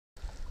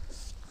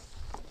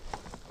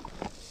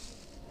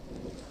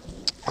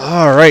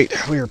All right,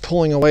 we are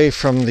pulling away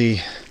from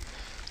the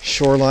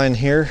shoreline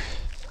here,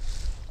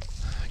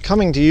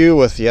 coming to you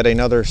with yet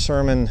another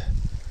sermon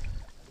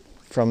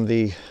from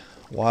the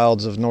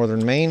wilds of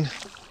northern Maine,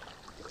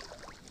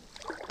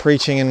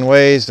 preaching in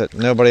ways that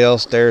nobody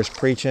else dares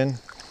preach in,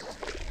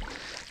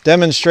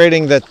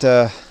 demonstrating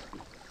that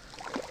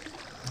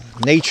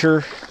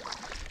nature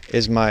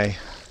is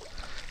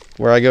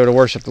where I go to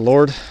worship the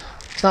Lord.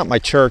 It's not my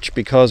church,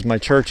 because my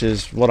church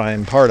is what I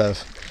am part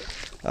of.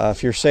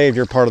 If you're saved,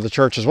 you're part of the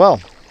church as well.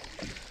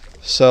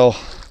 So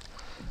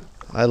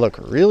I look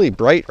really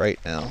bright right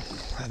now,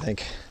 I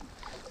think,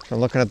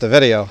 from looking at the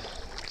video.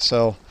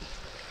 So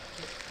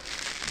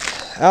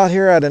out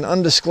here at an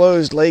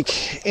undisclosed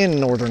lake in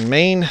northern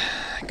Maine,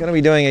 going to be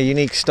doing a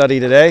unique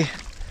study today.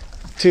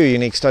 2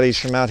 unique studies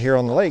from out here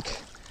on the lake.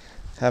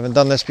 Haven't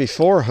done this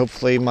before.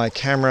 Hopefully my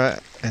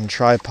camera and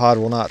tripod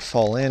will not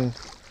fall in.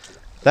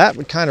 That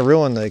would kind of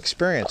ruin the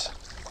experience.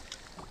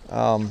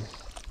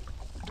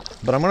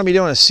 But I'm going to be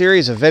doing a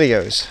series of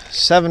videos,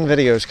 7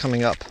 videos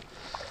coming up.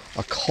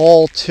 A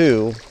call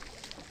to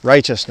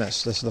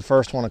righteousness. This is the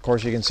first one. Of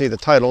course, you can see the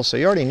title, so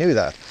you already knew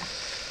that.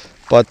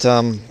 But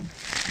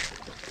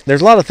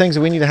there's a lot of things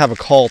that we need to have a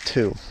call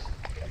to.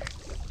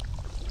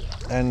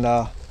 And,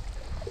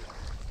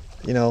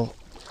 you know,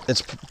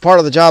 it's part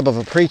of the job of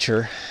a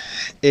preacher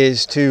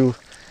is to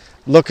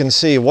look and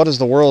see, what does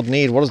the world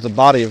need? What does the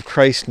body of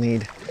Christ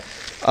need?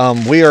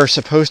 We are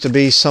supposed to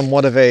be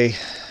somewhat of a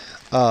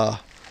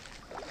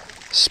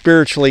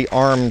spiritually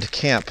armed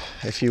camp,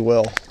 if you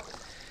will.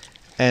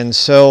 And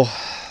so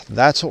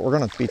that's what we're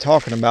going to be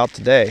talking about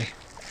today.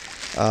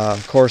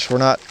 Of course, we're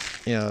not,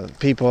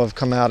 people have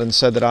come out and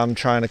said that I'm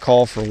trying to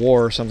call for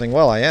war or something.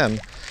 Well, I am,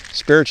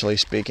 spiritually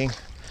speaking.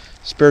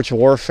 Spiritual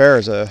warfare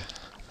is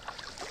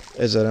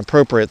an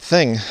appropriate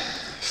thing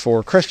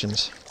for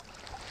Christians.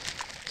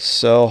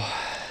 So,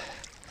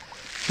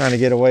 trying to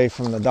get away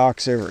from the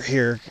docks over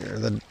here, or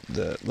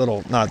the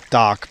little, not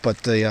dock, but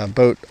the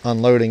boat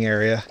unloading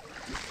area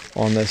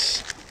on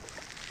this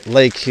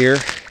lake here.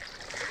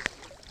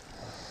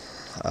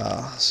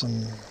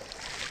 Some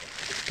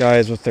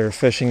guys with their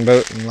fishing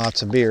boat and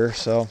lots of beer,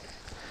 so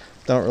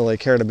don't really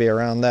care to be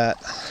around that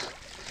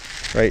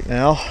right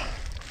now.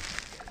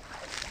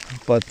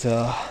 But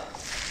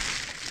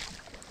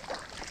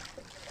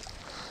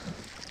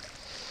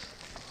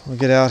we'll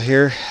get out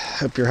here.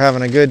 Hope you're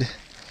having a good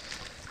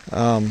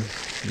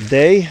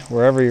day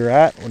wherever you're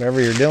at,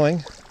 whatever you're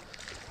doing.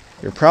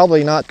 You're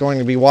probably not going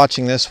to be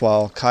watching this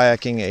while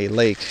kayaking a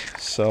lake,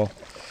 so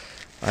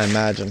I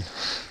imagine.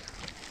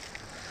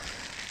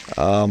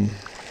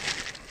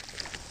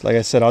 Like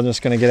I said, I'm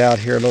just going to get out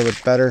here a little bit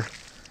better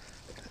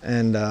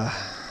and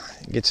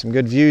get some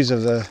good views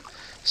of the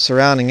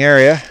surrounding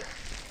area.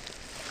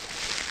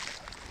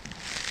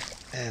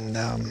 And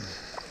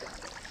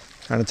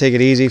trying to take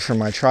it easy for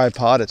my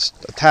tripod. It's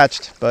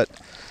attached, but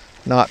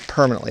not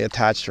permanently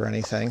attached or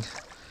anything.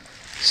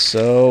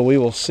 So we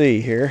will see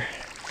here.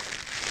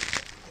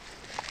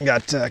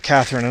 Got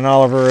Catherine and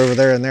Oliver over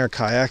there in their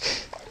kayak.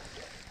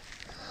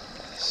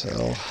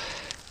 So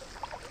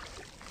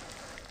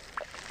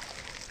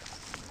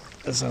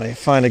as I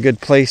find a good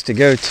place to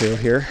go to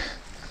here.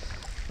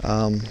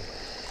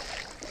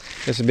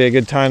 This would be a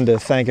good time to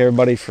thank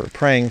everybody for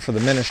praying for the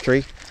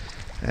ministry,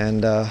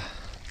 and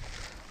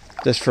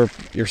just for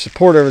your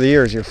support over the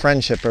years, your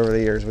friendship over the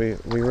years. We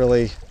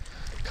really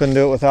couldn't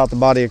do it without the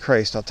body of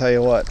Christ, I'll tell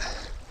you what.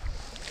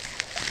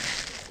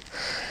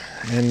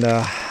 And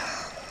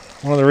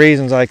one of the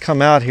reasons I come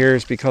out here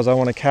is because I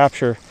want to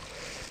capture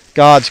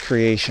God's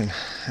creation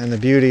and the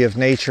beauty of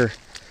nature,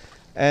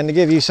 and to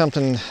give you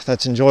something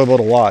that's enjoyable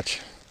to watch.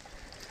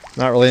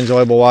 Not really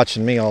enjoyable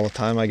watching me all the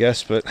time, I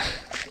guess, but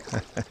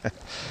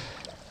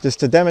just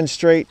to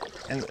demonstrate.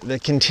 And the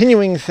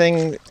continuing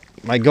thing,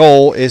 my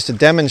goal is to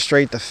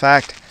demonstrate the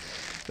fact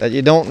that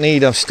you don't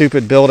need a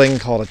stupid building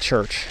called a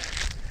church,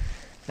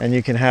 and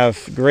you can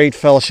have great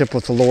fellowship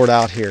with the Lord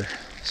out here.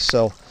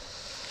 So,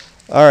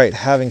 all right,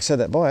 having said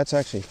that, boy, that's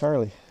actually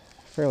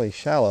fairly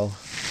shallow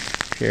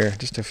here,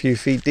 just a few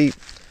feet deep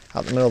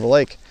out in the middle of the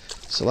lake.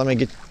 So let me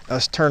get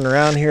us turned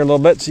around here a little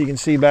bit so you can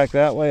see back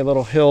that way, a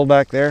little hill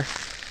back there.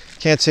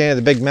 Can't see any of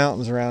the big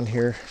mountains around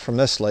here from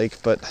this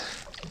lake, but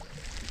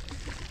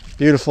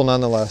beautiful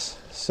nonetheless.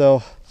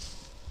 So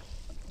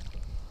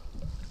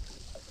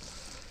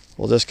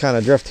we'll just kind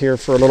of drift here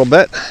for a little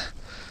bit.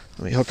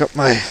 Let me hook up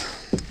my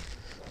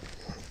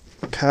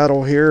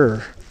paddle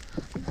here.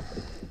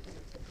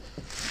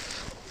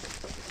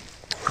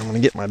 I'm going to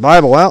get my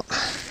Bible out,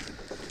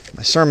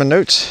 my sermon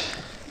notes.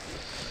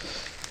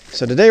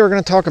 So today we're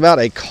going to talk about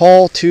a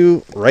call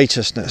to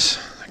righteousness.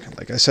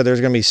 Like I said,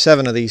 there's going to be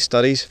 7 of these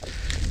studies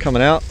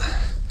coming out.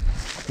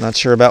 Not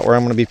sure about where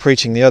I'm going to be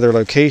preaching the other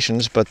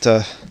locations, but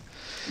we're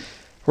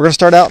going to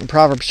start out in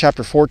Proverbs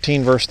chapter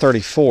 14, verse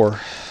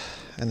 34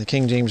 in the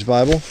King James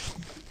Bible.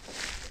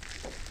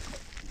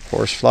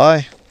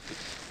 Horsefly.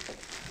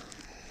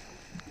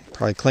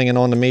 Probably clinging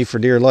on to me for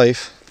dear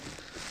life.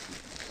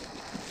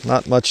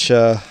 Not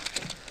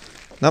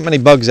many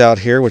bugs out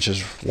here, which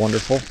is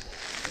wonderful.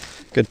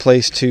 Good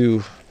place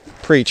to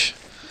preach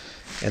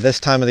at this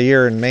time of the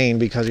year in Maine,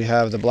 because you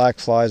have the black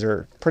flies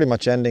are pretty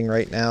much ending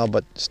right now,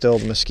 but still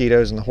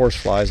mosquitoes and the horse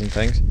flies and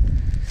things.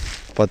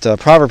 But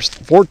Proverbs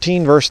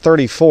 14 verse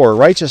 34,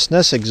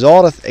 righteousness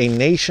exalteth a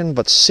nation,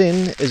 but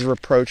sin is a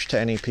reproach to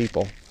any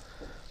people.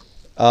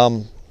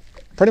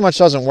 Pretty much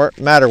doesn't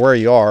matter where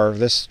you are.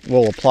 This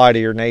will apply to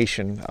your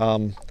nation.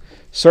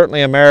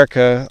 Certainly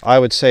America, I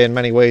would say in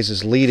many ways,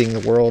 is leading the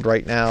world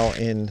right now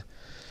in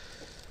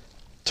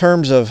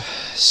terms of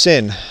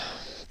sin.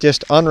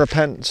 Just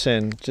unrepentant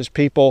sin. Just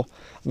people,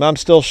 I'm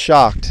still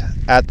shocked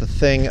at the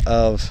thing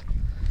of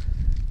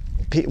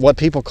what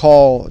people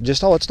call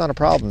just, oh, it's not a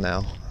problem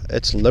now.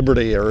 It's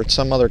liberty or it's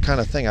some other kind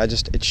of thing.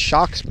 It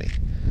shocks me.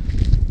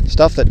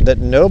 Stuff that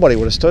nobody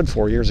would have stood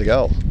for years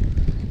ago.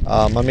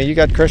 I mean, you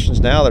got Christians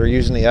now that are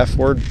using the F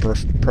word,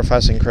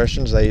 professing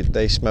Christians.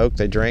 They smoke,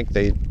 they drink,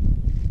 they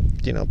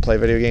play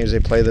video games, they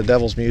play the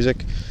devil's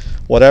music,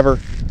 whatever.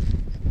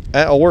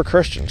 And, we're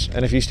Christians,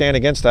 and if you stand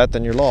against that,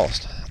 then you're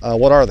lost.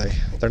 What are they?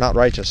 They're not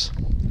righteous.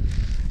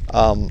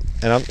 And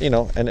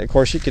of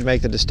course, you could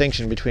make the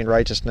distinction between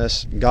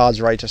righteousness,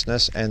 God's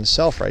righteousness, and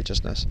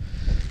self-righteousness.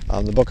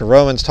 The book of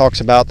Romans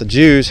talks about the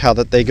Jews, how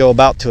that they go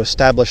about to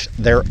establish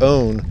their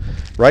own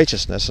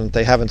righteousness, and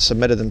they haven't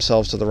submitted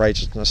themselves to the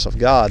righteousness of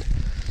God,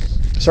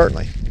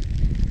 certainly.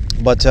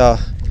 But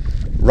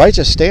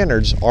righteous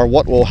standards are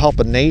what will help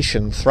a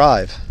nation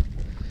thrive.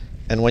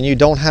 And when you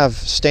don't have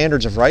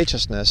standards of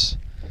righteousness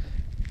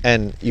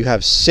and you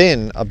have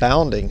sin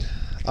abounding,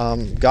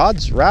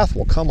 God's wrath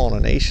will come on a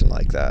nation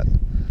like that.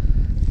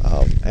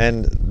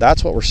 And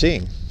that's what we're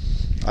seeing.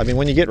 I mean,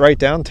 when you get right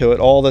down to it,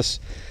 all this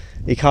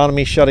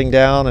economy shutting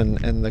down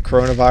and the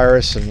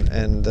coronavirus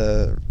and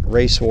the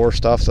race war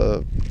stuff,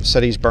 the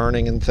cities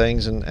burning and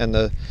things,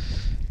 and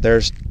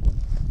there's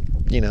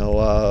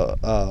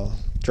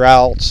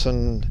droughts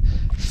and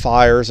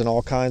fires and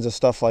all kinds of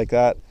stuff like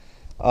that.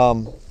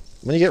 When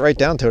you get right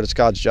down to it, it's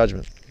God's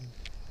judgment.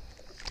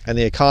 And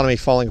the economy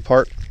falling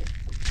apart,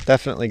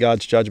 definitely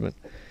God's judgment.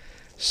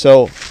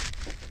 So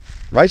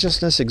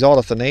righteousness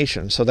exalteth the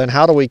nation. So then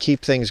how do we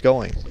keep things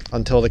going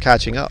until the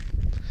catching up?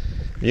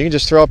 You can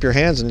just throw up your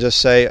hands and just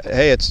say,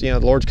 hey, it's the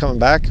Lord's coming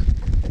back.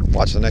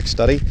 Watch the next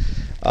study.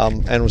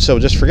 And so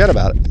just forget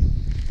about it.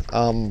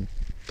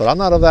 But I'm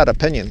not of that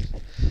opinion.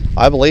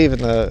 I believe in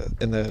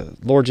the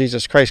Lord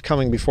Jesus Christ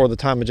coming before the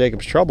time of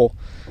Jacob's trouble.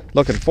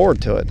 Looking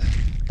forward to it.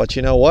 But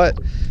you know what?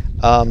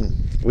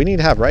 We need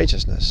to have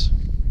righteousness.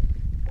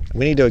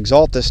 We need to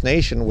exalt this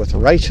nation with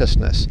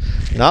righteousness,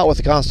 not with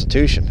the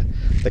Constitution.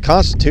 The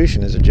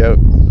Constitution is a joke.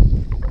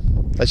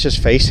 Let's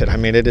just face it. I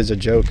mean, it is a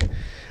joke.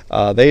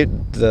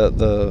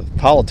 The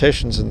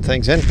politicians and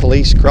things, and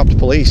police, corrupt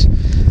police,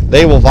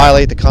 they will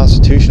violate the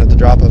Constitution at the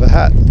drop of a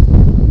hat.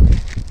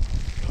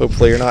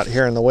 Hopefully you're not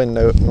hearing the wind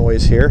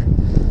noise here.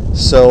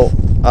 So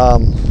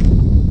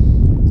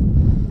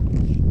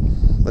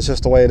that's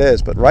just the way it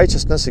is. But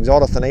righteousness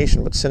exalteth the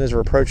nation, but sin is a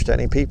reproach to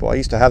any people. I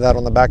used to have that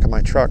on the back of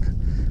my truck,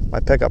 my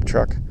pickup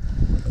truck.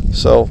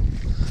 So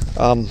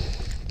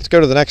let's go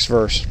to the next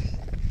verse.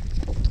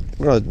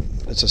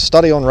 It's a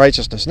study on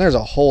righteousness, and there's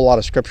a whole lot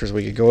of scriptures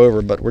we could go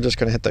over, but we're just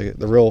going to hit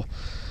the real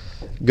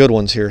good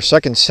ones here.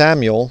 2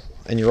 Samuel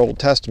in your Old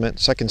Testament,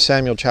 2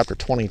 Samuel chapter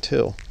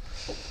 22.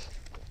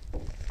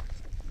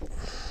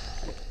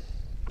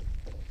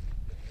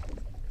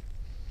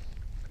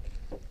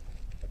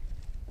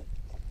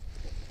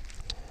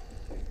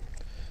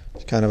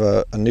 It's kind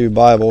of a new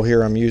Bible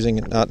here I'm using.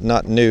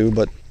 Not new,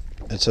 but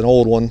it's an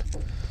old one.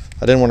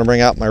 I didn't want to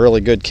bring out my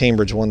really good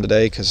Cambridge one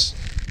today because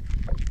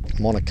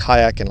I'm on a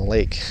kayak in a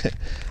lake.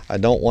 I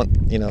don't want,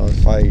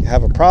 if I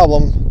have a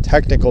problem,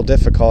 technical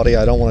difficulty,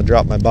 I don't want to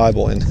drop my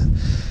Bible in.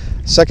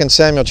 2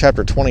 Samuel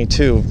chapter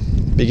 22,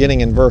 beginning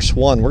in verse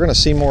 1, we're going to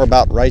see more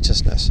about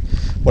righteousness,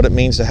 what it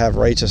means to have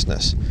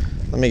righteousness.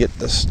 Let me get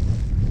this.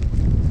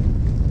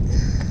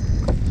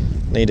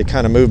 I need to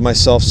kind of move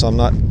myself so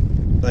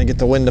I get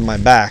the wind in my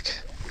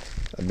back.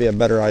 That'd be a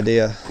better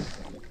idea.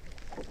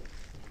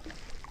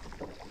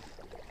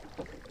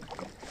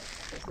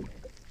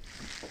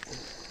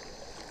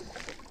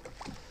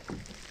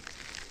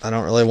 I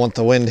don't really want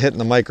the wind hitting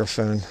the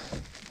microphone.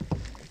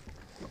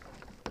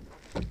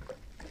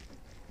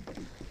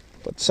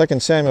 But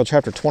 2 Samuel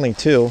chapter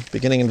 22,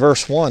 beginning in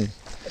verse 1.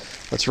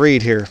 Let's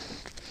read here.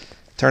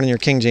 Turn in your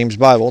King James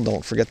Bible.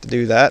 Don't forget to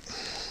do that.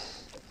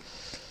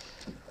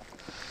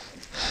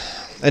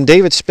 And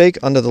David spake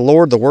unto the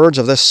Lord the words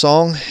of this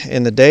song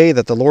in the day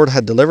that the Lord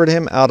had delivered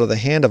him out of the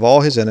hand of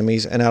all his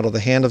enemies and out of the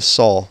hand of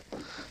Saul.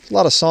 There's a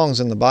lot of songs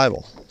in the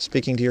Bible.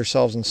 Speaking to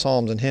yourselves in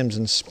psalms and hymns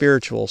and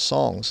spiritual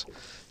songs.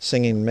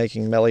 Singing,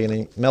 making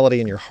melody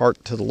in your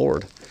heart to the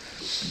Lord.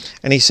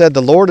 And he said,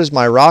 the Lord is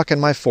my rock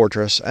and my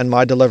fortress and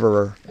my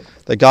deliverer,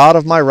 the God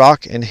of my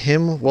rock, in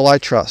him will I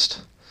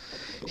trust.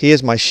 He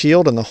is my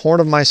shield and the horn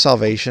of my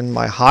salvation,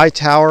 my high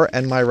tower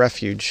and my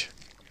refuge.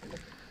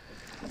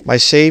 My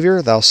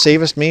Savior, thou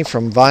savest me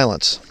from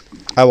violence.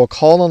 I will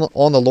call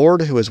on the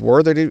Lord, who is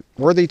worthy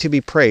to be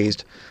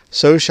praised.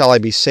 So shall I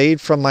be saved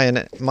from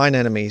mine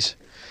enemies.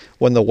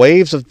 When the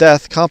waves of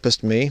death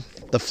compassed me,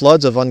 The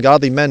floods of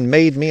ungodly men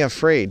made me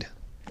afraid.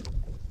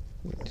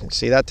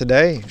 See that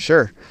today?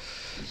 Sure.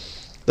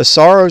 The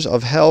sorrows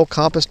of hell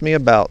compassed me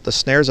about. The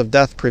snares of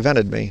death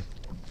prevented me.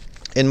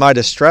 In my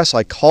distress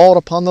I called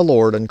upon the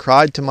Lord and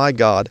cried to my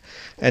God,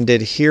 and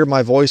did hear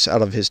my voice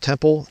out of his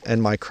temple,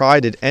 and my cry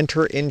did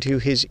enter into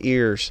his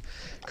ears.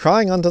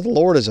 Crying unto the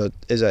Lord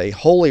is a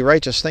holy,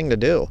 righteous thing to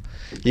do.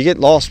 You get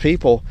lost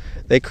people,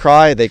 they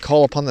cry, they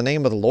call upon the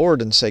name of the Lord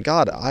and say,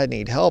 God, I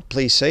need help,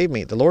 please save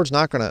me. The Lord's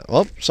not going to,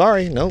 oh,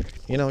 sorry, no,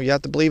 you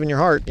have to believe in your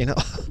heart,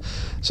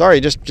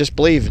 Sorry, just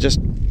believe, just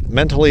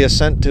mentally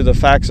assent to the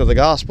facts of the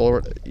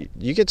gospel.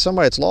 You get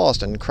somebody that's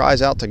lost and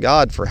cries out to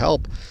God for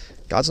help,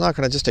 God's not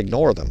going to just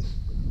ignore them,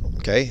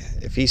 okay?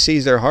 If he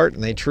sees their heart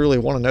and they truly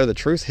want to know the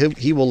truth,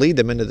 he will lead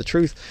them into the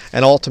truth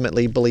and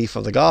ultimately belief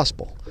of the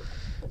gospel.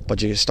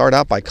 But you start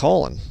out by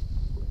calling,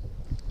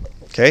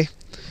 okay?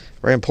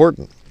 Very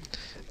important.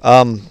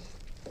 Then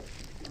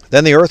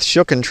the earth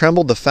shook and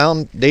trembled, the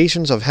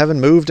foundations of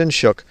heaven moved and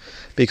shook,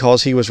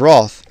 because he was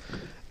wroth.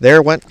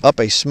 There went up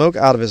a smoke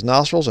out of his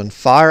nostrils, and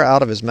fire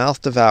out of his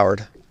mouth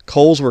devoured.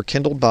 Coals were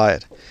kindled by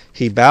it.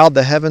 He bowed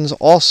the heavens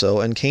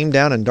also, and came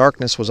down, and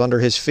darkness was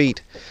under his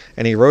feet.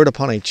 And he rode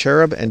upon a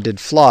cherub, and did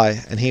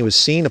fly, and he was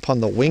seen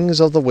upon the wings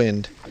of the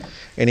wind.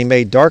 And he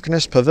made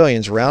darkness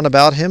pavilions round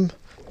about him,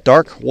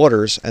 dark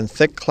waters, and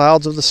thick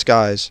clouds of the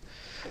skies.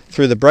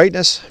 Through the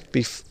brightness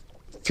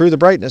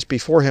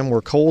before him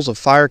were coals of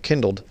fire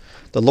kindled.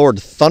 The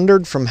Lord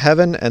thundered from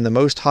heaven, and the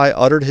Most High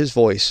uttered his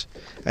voice.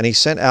 And he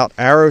sent out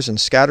arrows and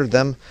scattered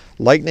them,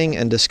 lightning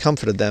and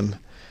discomfited them.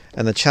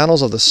 And the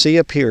channels of the sea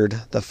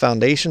appeared, the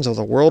foundations of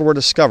the world were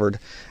discovered,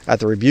 at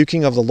the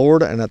rebuking of the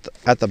Lord, and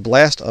at the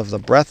blast of the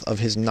breath of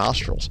his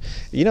nostrils.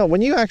 When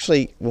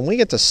we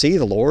get to see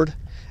the Lord,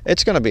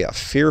 it's going to be a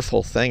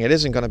fearful thing. It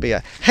isn't going to be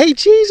a, hey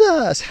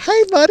Jesus,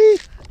 hey buddy.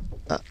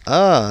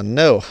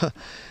 No.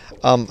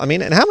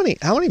 And how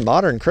many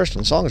modern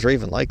Christian songs are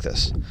even like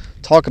this?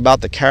 Talk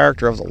about the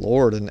character of the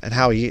Lord and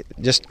how he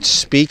just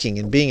speaking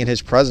and being in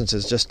his presence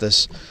is just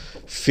this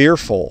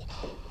fearful,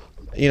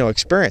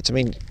 experience.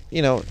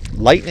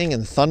 Lightning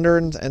and thunder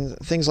and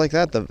things like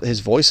that.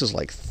 His voice is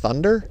like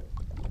thunder.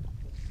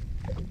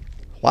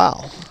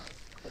 Wow.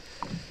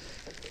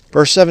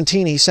 Verse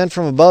 17, he sent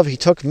from above, he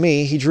took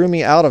me, he drew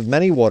me out of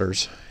many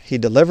waters. He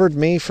delivered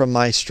me from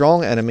my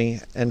strong enemy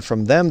and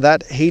from them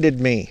that hated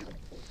me.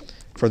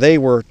 For they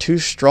were too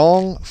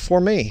strong for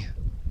me.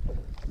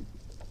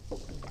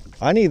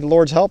 I need the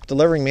Lord's help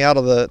delivering me out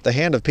of the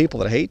hand of people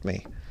that hate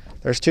me.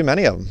 There's too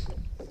many of them.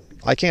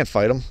 I can't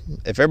fight them.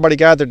 If everybody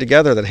gathered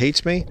together that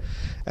hates me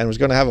and was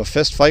going to have a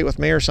fist fight with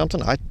me or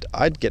something,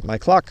 I'd get my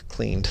clock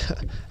cleaned,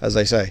 as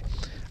they say.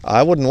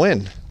 I wouldn't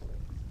win.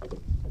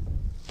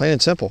 Plain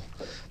and simple.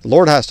 The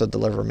Lord has to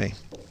deliver me.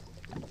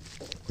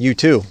 You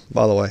too,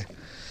 by the way.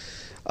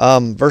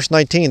 Verse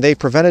 19, they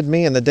prevented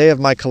me in the day of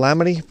my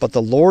calamity, but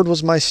the Lord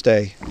was my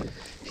stay.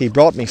 He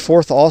brought me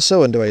forth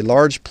also into a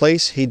large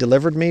place. He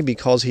delivered me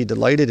because he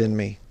delighted in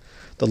me.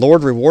 The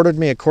Lord rewarded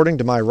me according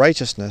to my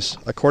righteousness.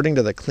 According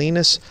to the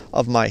cleanness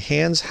of my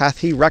hands hath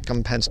he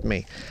recompensed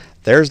me.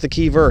 There's the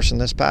key verse in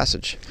this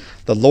passage.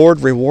 The Lord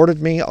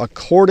rewarded me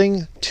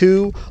according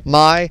to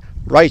my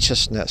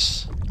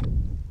righteousness.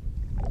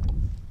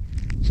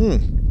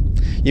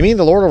 You mean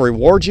the Lord will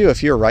reward you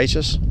if you're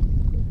righteous?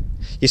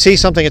 You see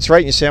something that's right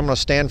and you say, I'm going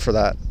to stand for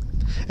that.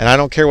 And I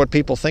don't care what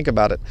people think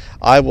about it.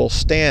 I will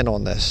stand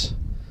on this.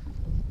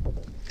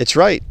 It's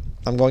right.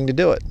 I'm going to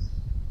do it.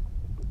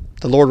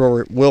 The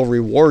Lord will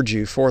reward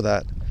you for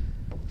that,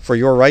 for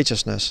your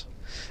righteousness.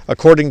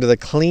 According to the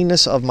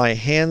cleanness of my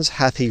hands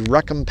hath he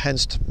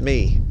recompensed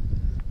me.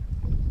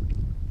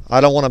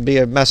 I don't want to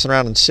be messing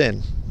around in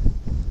sin.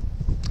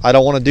 I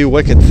don't want to do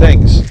wicked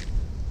things.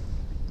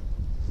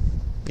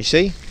 You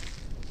see?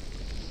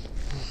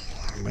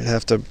 I might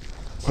have to,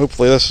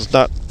 hopefully this is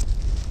not,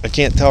 I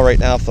can't tell right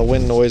now if the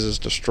wind noise is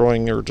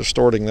destroying or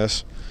distorting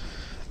this.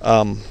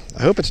 I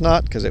hope it's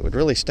not, because it would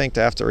really stink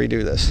to have to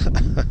redo this.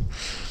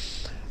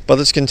 But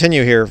let's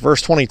continue here.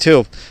 Verse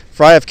 22.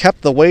 For I have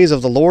kept the ways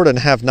of the Lord, and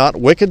have not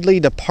wickedly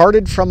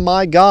departed from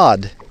my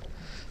God.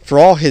 For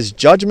all his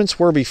judgments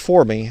were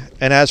before me,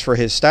 and as for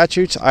his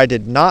statutes, I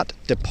did not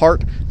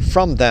depart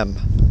from them.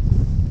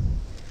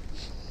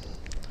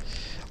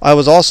 I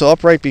was also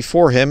upright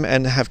before him,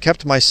 and have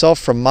kept myself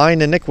from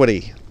mine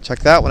iniquity. Check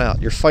that one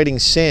out. You're fighting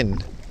sin.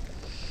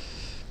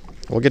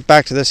 We'll get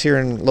back to this here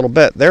in a little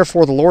bit.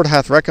 Therefore the Lord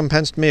hath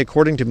recompensed me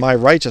according to my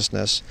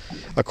righteousness,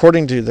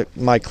 according to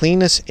my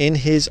cleanness in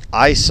his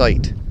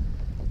eyesight.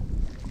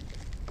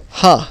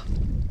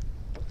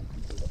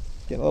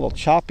 Getting a little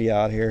choppy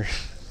out here.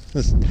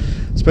 There's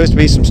supposed to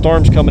be some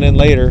storms coming in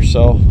later,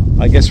 so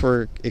I guess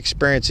we're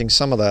experiencing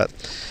some of that.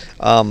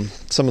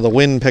 Some of the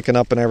wind picking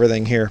up and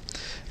everything here.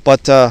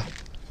 But,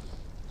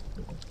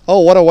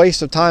 what a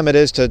waste of time it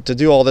is to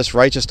do all this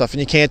righteous stuff. And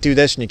you can't do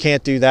this and you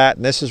can't do that.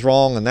 And this is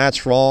wrong and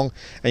that's wrong.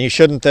 And you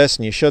shouldn't this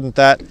and you shouldn't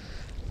that.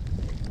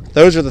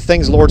 Those are the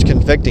things the Lord's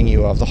convicting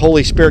you of. The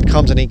Holy Spirit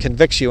comes and he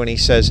convicts you and he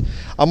says,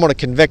 I'm going to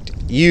convict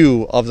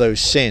you of those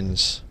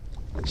sins.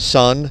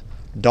 Son,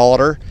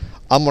 daughter,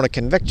 I'm going to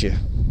convict you.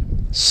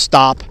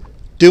 Stop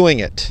doing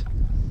it.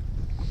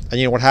 And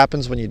you know what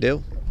happens when you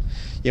do?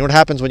 You know what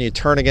happens when you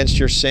turn against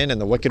your sin and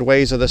the wicked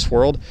ways of this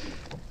world?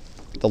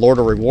 The Lord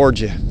will reward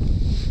you.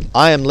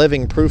 I am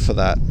living proof of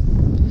that.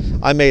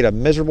 I made a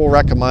miserable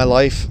wreck of my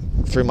life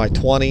through my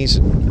 20s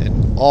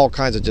and all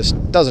kinds of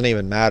just doesn't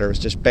even matter. It's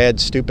just bad,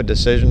 stupid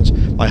decisions.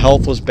 My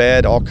health was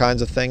bad, all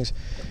kinds of things.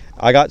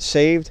 I got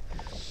saved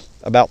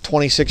about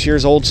 26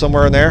 years old,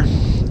 somewhere in there,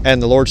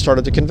 and the Lord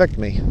started to convict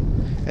me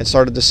and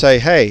started to say,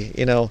 hey,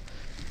 you know,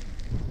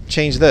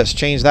 change this,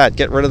 change that,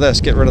 get rid of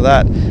this, get rid of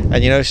that.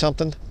 And you know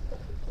something?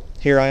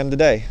 Here I am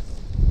today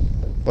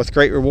with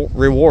great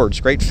rewards,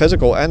 great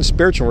physical and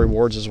spiritual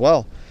rewards as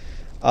well.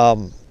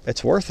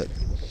 It's worth it.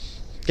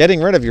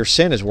 Getting rid of your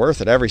sin is worth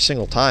it every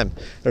single time.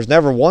 There's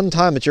never one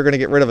time that you're going to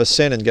get rid of a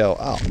sin and go,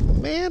 oh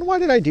man, why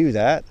did I do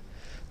that?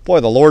 Boy,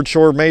 the Lord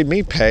sure made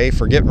me pay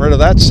for getting rid of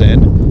that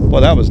sin.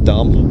 Boy, that was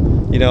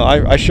dumb. You know,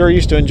 I sure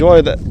used to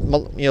enjoy that,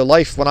 you know,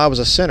 life when I was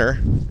a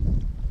sinner.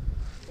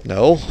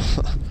 No,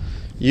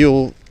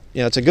 you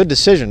know, it's a good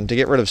decision to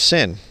get rid of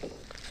sin.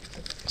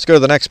 Let's go to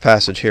the next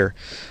passage here.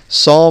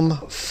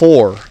 Psalm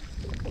 4.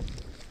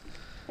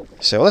 You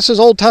say, well, this is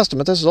Old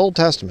Testament. This is Old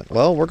Testament.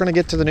 Well, we're going to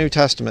get to the New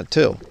Testament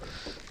too.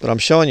 But I'm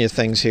showing you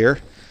things here.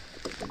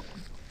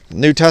 The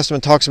New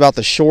Testament talks about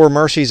the sure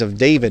mercies of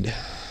David.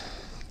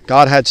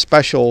 God had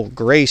special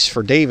grace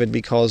for David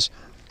because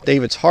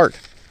David's heart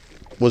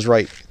was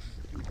right.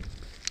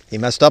 He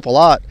messed up a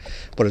lot,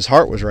 but his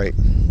heart was right.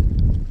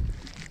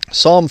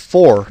 Psalm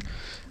 4,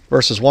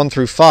 verses 1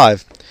 through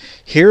 5.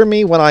 Hear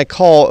me when I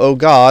call, O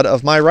God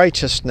of my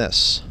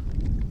righteousness.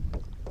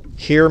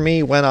 Hear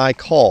me when I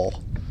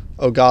call,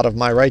 O God of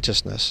my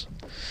righteousness.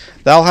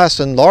 Thou hast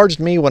enlarged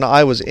me when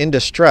I was in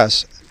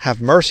distress. Have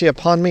mercy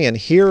upon me and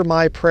hear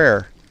my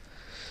prayer.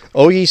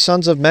 O ye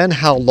sons of men,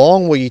 how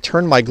long will ye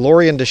turn my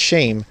glory into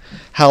shame?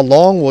 How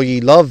long will ye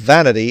love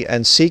vanity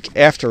and seek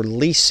after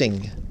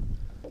leasing?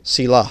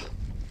 Selah.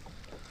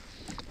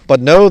 But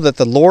know that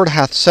the Lord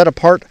hath set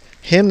apart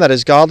him that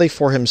is godly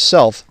for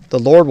himself. The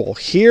Lord will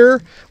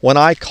hear when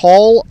I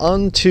call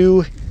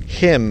unto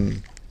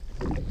him.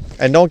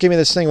 And don't give me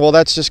this thing, well,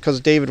 that's just because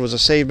David was a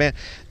saved man.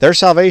 Their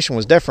salvation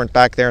was different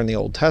back there in the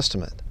Old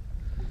Testament.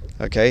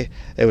 Okay?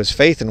 It was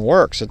faith and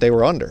works that they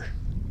were under.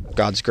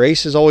 God's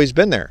grace has always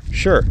been there,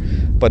 sure.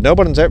 But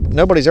nobody's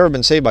ever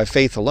been saved by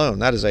faith alone.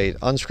 That is a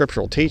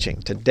unscriptural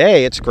teaching.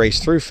 Today, it's grace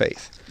through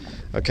faith.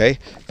 Okay?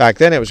 Back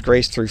then, it was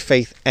grace through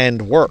faith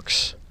and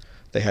works.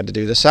 They had to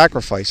do the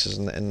sacrifices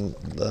and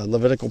the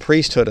Levitical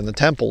priesthood and the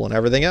temple and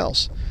everything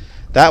else.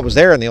 That was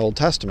there in the Old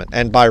Testament.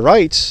 And by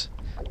rights,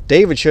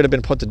 David should have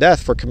been put to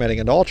death for committing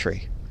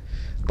adultery.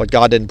 But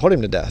God didn't put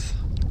him to death.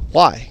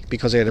 Why?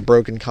 Because he had a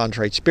broken,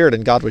 contrite spirit,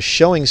 and God was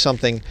showing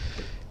something.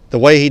 The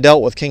way he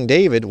dealt with King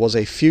David was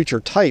a future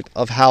type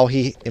of how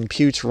he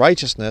imputes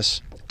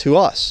righteousness to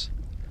us.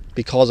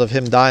 Because of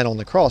him dying on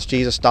the cross.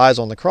 Jesus dies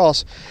on the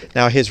cross.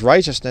 Now his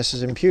righteousness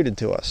is imputed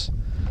to us.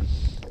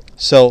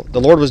 So the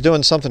Lord was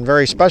doing something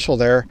very special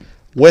there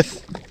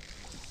with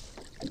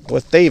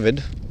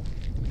David.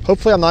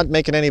 Hopefully I'm not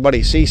making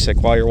anybody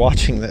seasick while you're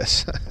watching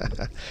this.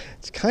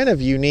 It's kind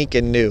of unique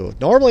and new.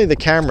 Normally the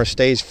camera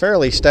stays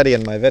fairly steady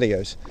in my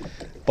videos.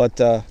 But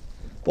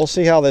we'll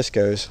see how this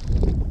goes.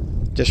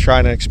 Just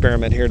trying an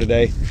experiment here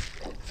today.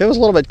 If it was a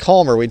little bit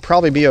calmer, we'd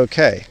probably be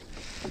okay.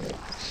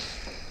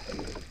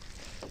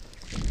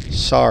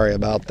 Sorry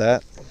about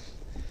that.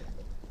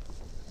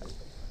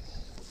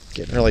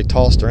 Getting really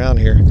tossed around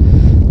here.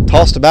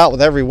 Tossed about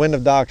with every wind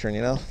of doctrine,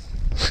 you know.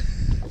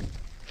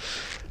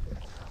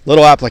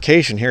 Little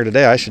application here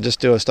today. I should just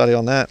do a study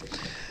on that.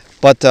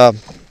 But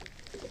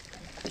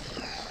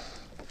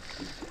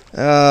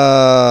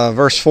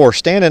verse 4.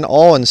 Stand in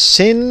awe and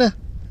sin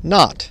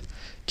not.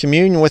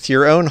 Commune with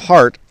your own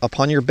heart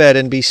upon your bed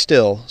and be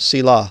still.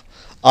 Selah.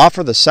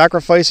 Offer the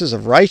sacrifices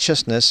of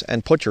righteousness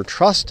and put your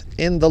trust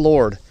in the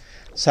Lord.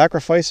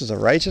 Sacrifices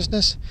of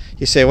righteousness?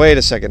 You say, wait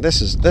a second,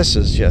 this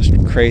is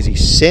just crazy.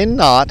 Sin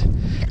not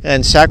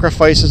and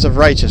sacrifices of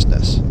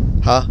righteousness.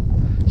 Huh?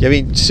 I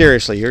mean,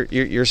 seriously,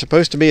 you're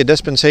supposed to be a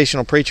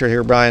dispensational preacher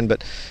here, Brian,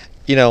 but,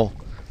 you know,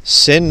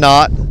 sin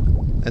not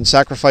and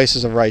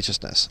sacrifices of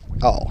righteousness.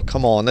 Oh,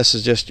 come on, this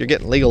is just, you're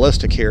getting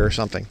legalistic here or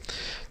something.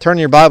 Turn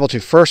your Bible to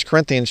 1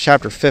 Corinthians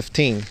chapter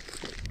 15.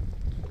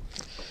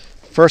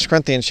 1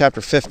 Corinthians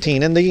chapter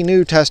 15 in the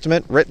New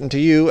Testament, written to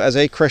you as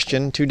a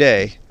Christian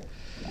today.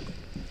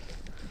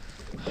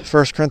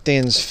 1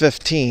 Corinthians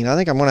 15. I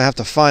think I'm going to have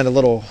to find a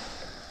little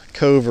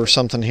cove or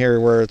something here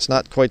where it's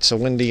not quite so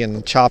windy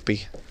and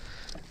choppy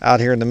out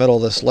here in the middle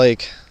of this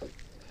lake.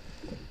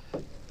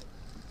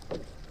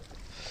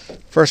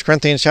 1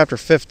 Corinthians chapter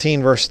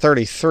 15, verse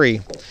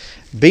 33.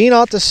 Be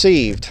not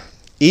deceived.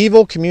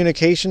 Evil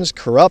communications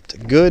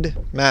corrupt good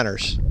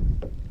manners.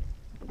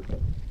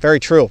 Very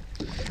true.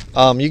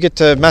 You get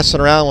to messing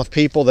around with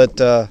people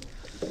that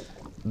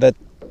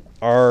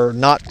are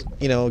not,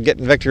 you know,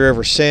 getting victory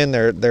over sin.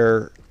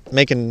 They're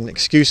making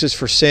excuses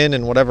for sin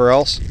and whatever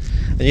else.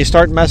 And you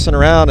start messing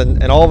around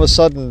and all of a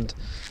sudden,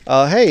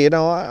 hey, you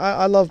know,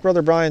 I love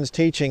Brother Brian's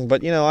teaching,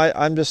 but, you know,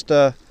 I'm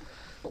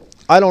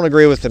I don't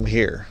agree with them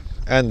here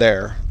and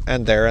there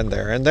and there and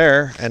there and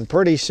there. And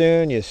pretty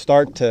soon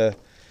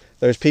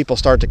those people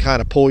start to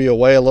kind of pull you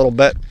away a little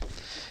bit.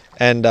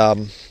 And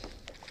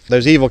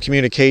those evil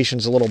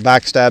communications, the little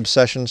backstab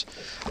sessions,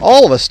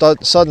 all of a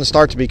sudden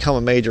start to become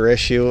a major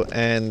issue,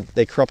 and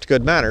they corrupt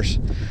good manners.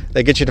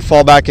 They get you to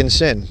fall back in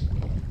sin.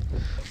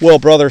 Well,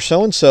 brother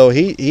so-and-so,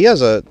 he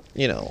has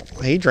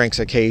he drinks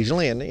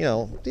occasionally, and,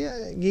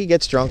 yeah, he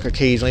gets drunk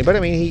occasionally, but I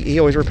mean, he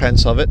always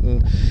repents of it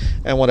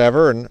and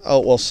whatever. And, oh,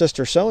 well,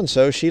 sister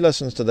so-and-so, she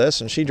listens to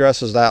this, and she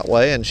dresses that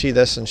way, and she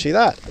this and she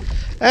that.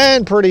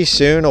 And pretty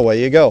soon,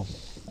 away you go.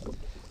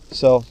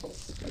 So,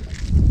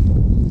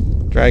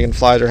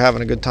 dragonflies are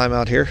having a good time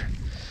out here.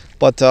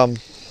 But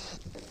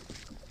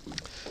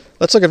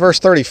let's look at verse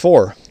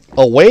 34.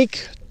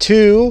 Awake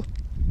to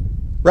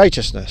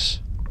righteousness.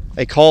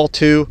 A call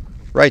to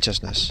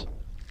righteousness.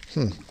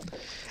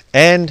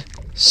 And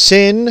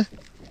sin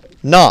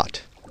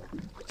not,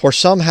 for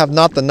some have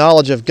not the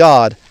knowledge of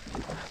God.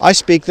 I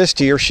speak this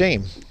to your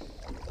shame.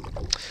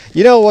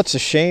 You know what's a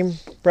shame,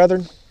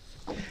 brethren?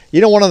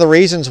 You know one of the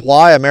reasons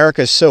why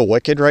America is so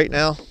wicked right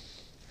now?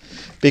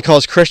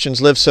 Because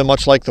Christians live so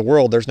much like the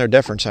world, there's no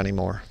difference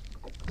anymore.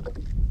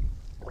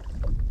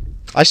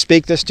 I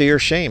speak this to your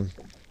shame.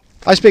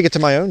 I speak it to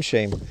my own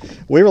shame.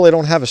 We really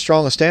don't have as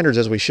strong a standards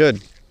as we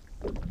should.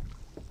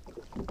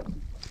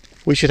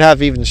 We should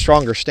have even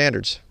stronger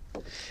standards.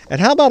 And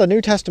how about a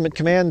New Testament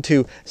command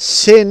to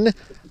sin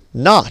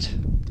not?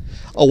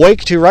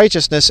 Awake to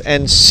righteousness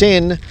and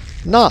sin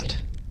not.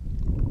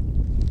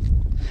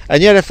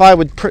 And yet if I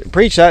would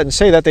preach that and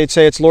say that, they'd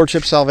say it's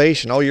lordship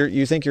salvation. Oh,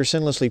 you think you're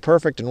sinlessly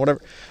perfect and whatever.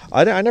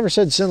 I never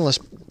said sinless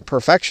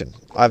perfection.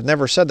 I've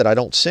never said that I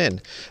don't sin.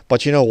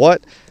 But you know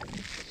what?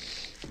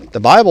 The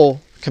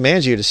Bible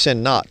commands you to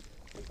sin not.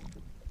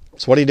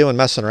 So what are you doing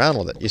messing around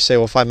with it? You say,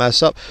 well, if I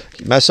mess up,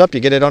 you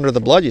get it under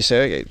the blood. You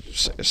say, okay,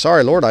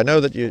 sorry, Lord, I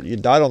know that you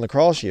died on the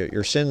cross.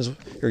 Your sins,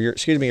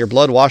 your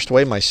blood washed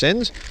away my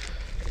sins.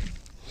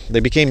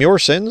 They became your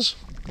sins.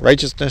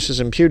 Righteousness is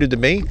imputed to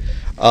me.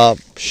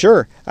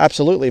 Sure,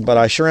 absolutely, but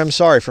I sure am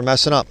sorry for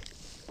messing up.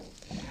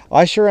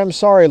 I sure am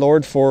sorry,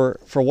 Lord, for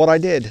what I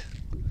did.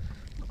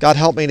 God,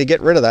 help me to get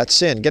rid of that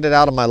sin, get it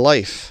out of my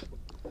life.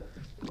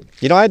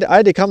 You know, I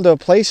had to come to a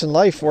place in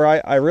life where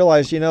I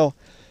realized,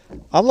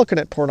 I'm looking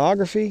at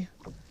pornography.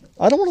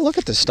 I don't want to look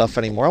at this stuff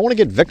anymore. I want to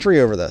get victory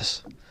over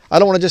this. I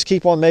don't want to just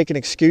keep on making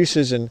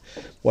excuses and,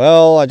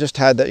 well, I just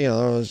had that,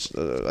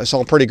 I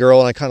saw a pretty girl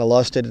and I kind of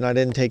lusted and I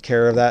didn't take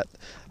care of that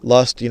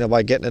lust,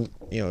 by getting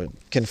it,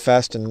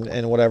 confessed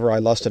and whatever. I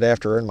lusted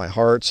after her in my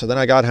heart. So then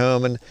I got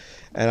home and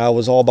I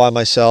was all by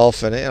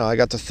myself and, I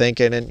got to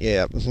thinking and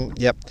yep. And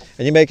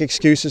you make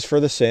excuses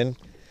for the sin.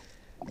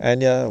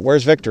 And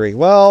where's victory?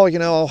 Well,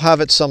 I'll have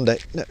it someday.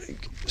 No,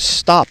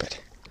 stop it.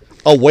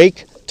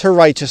 Awake to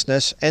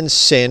righteousness and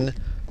sin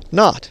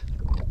not.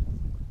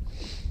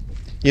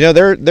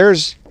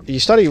 You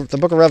study the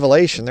book of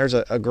Revelation, there's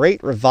a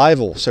great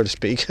revival, so to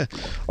speak,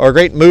 or a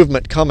great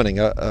movement coming,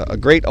 a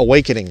great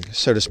awakening,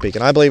 so to speak.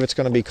 And I believe it's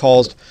going to be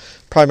caused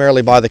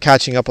primarily by the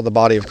catching up of the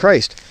body of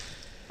Christ.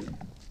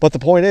 But the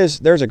point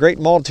is, there's a great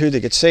multitude that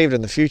gets saved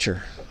in the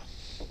future.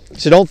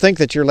 So don't think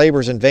that your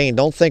labor's in vain.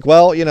 Don't think,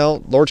 well,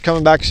 Lord's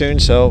coming back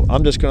soon, so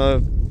I'm not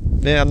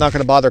going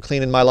to bother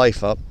cleaning my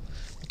life up.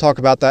 We'll talk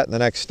about that in the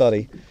next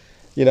study.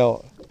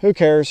 Who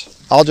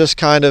cares? I'll just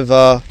kind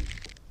of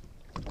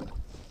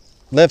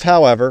live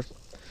however.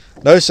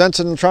 No sense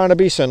in trying to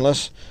be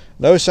sinless.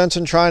 No sense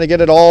in trying to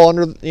get it all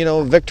under,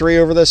 victory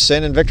over this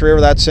sin and victory over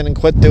that sin and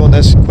quit doing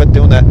this and quit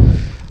doing that.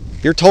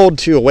 You're told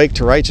to awake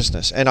to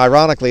righteousness. And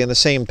ironically, in the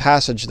same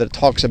passage that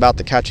talks about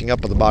the catching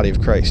up of the body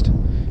of Christ.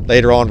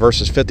 Later on,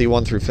 verses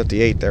 51 through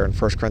 58 there in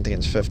 1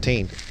 Corinthians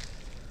 15.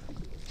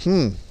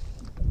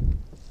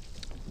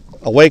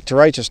 Awake to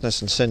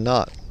righteousness and sin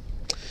not.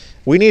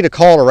 We need a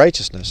call to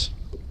righteousness.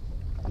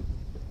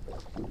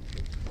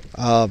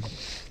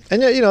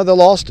 And the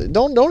lost,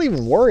 don't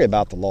even worry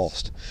about the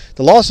lost.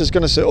 The lost is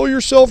going to say, oh, you're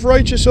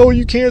self-righteous. Oh,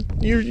 you can't,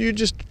 you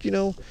just,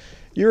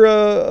 you're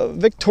a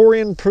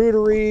Victorian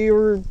prudery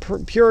or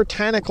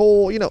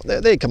puritanical.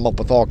 They come up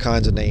with all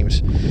kinds of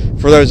names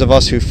for those of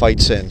us who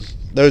fight sin.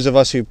 Those of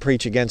us who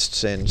preach against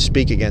sin,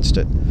 speak against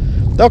it.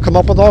 They'll come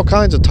up with all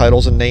kinds of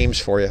titles and names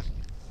for you.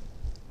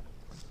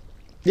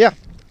 Yeah.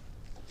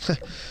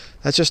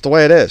 That's just the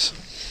way it is.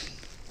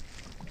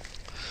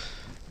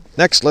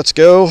 Next, let's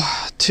go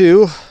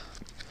to...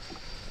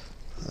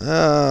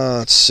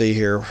 let's see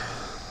here.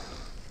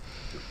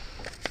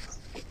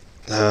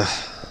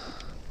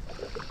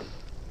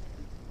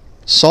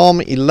 Psalm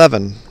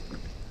 11.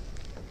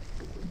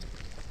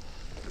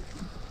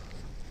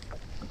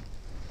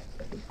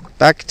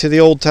 Back to the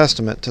Old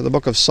Testament, to the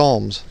book of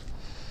Psalms.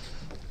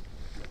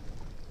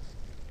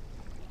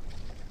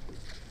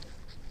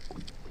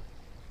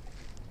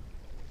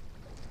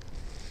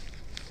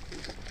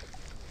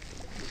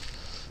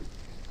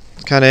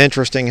 Kind of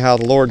interesting how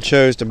the Lord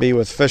chose to be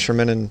with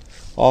fishermen, and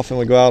often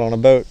we go out on a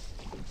boat.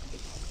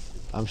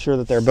 I'm sure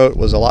that their boat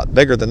was a lot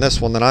bigger than this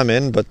one that I'm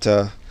in, but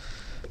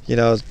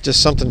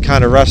just something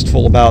kind of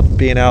restful about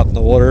being out in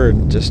the water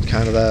and just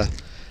kind of the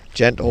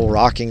gentle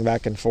rocking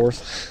back and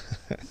forth.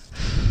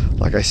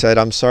 Like I said,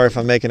 I'm sorry if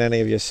I'm making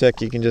any of you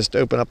sick. You can just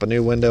open up a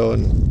new window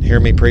and hear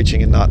me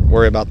preaching and not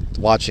worry about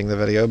watching the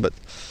video, but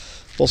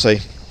we'll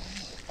see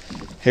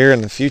here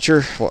in the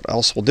future what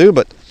else we'll do.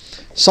 But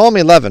Psalm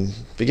 11,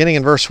 beginning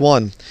in verse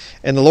 1,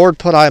 "In the Lord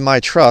put I my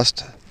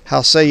trust.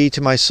 How say ye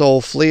to my soul,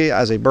 flee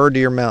as a bird to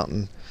your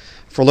mountain?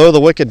 For lo,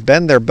 the wicked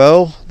bend their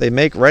bow, they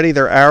make ready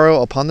their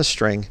arrow upon the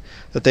string,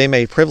 that they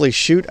may privily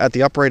shoot at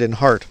the upright in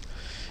heart.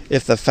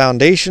 If the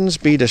foundations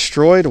be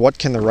destroyed, what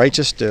can the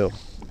righteous do?"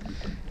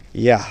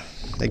 Yeah,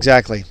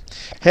 exactly.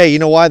 Hey, you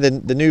know why the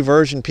new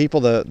version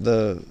people,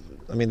 the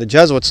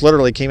Jesuits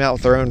literally came out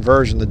with their own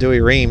version, the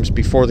Douay-Rheims,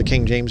 before the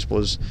King James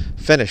was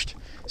finished.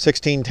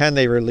 1610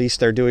 they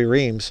released their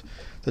Douay-Rheims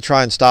to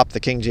try and stop the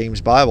King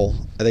James Bible.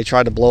 And they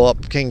tried to blow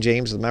up King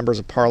James, the members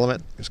of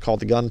Parliament. It was called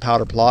the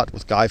Gunpowder Plot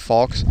with Guy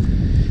Fawkes.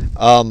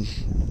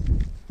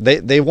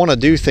 They want to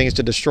do things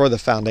to destroy the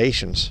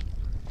foundations.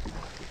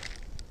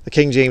 The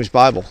King James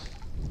Bible.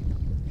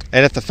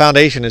 And if the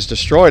foundation is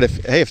destroyed,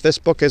 if this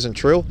book isn't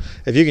true,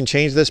 if you can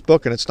change this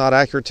book and it's not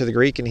accurate to the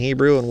Greek and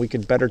Hebrew and we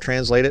could better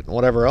translate it and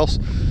whatever else,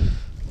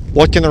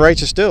 what can the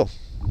righteous do?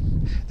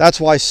 That's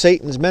why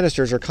Satan's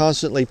ministers are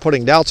constantly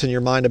putting doubts in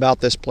your mind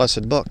about this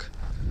blessed book.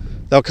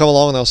 They'll come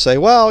along and they'll say,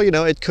 well,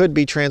 it could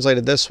be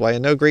translated this way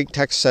and no Greek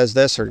text says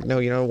this, or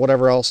no,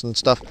 whatever else and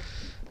stuff.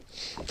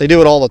 They do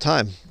it all the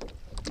time.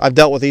 I've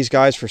dealt with these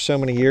guys for so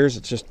many years.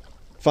 It's just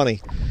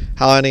funny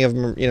how any of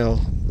them,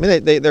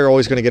 they're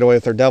always going to get away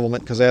with their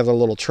devilment because they have their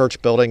little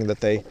church building that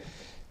they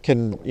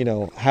can,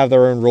 have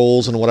their own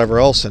rules and whatever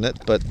else in it,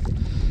 but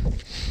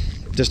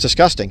just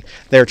disgusting.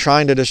 They're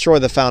trying to destroy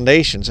the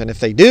foundations, and if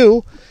they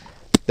do,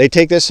 they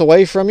take this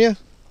away from you.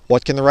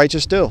 What can the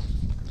righteous do?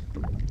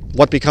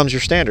 What becomes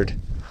your standard?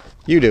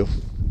 You do.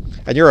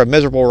 And you're a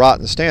miserable,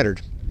 rotten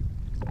standard.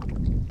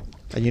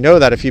 And you know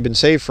that if you've been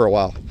saved for a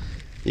while.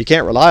 You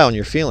can't rely on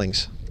your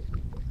feelings,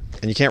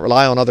 and you can't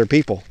rely on other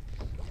people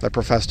that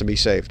profess to be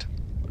saved.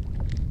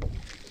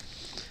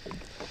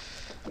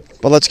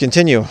 But let's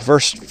continue.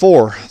 Verse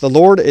 4, "The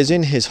Lord is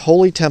in his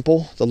holy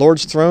temple. The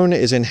Lord's throne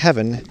is in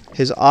heaven.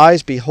 His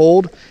eyes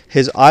behold,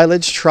 his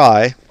eyelids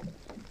try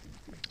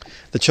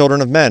the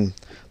children of men.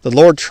 The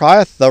Lord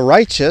trieth the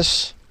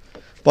righteous,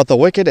 but the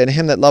wicked and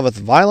him that loveth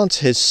violence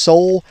his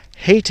soul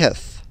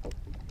hateth."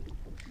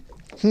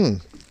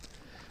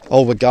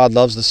 Oh, but God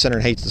loves the sinner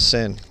and hates the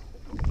sin.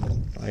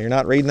 Well, you're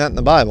not reading that in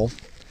the Bible.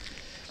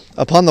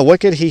 "Upon the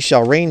wicked he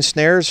shall rain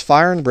snares,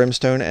 fire and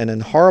brimstone, and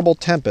in horrible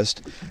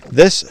tempest.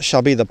 This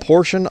shall be the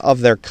portion of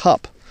their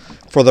cup.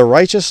 For the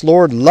righteous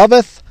Lord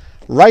loveth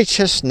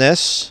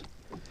righteousness.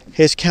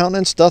 His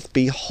countenance doth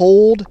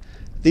behold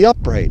the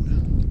upright."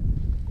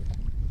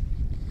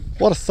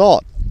 What a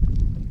thought.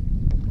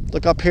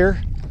 Look up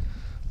here.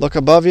 Look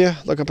above you.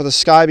 Look up at the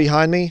sky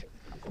behind me.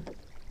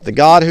 The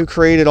God who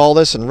created all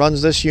this and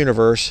runs this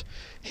universe,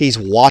 he's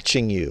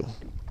watching you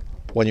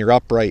when you're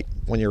upright,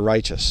 when you're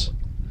righteous.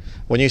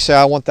 When you say,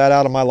 I want that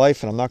out of my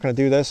life and I'm not going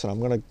to do this and I'm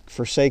going to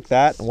forsake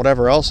that and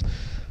whatever else,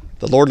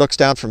 the Lord looks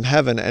down from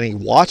heaven and he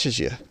watches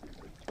you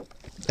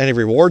and he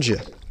rewards you.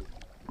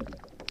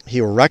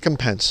 He will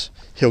recompense.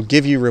 He'll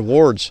give you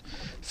rewards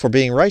for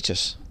being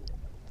righteous.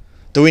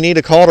 Do we need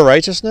a call to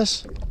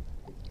righteousness?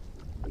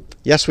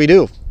 Yes, we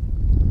do.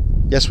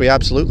 Yes, we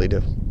absolutely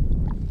do.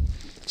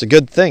 It's a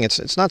good thing.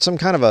 It's not some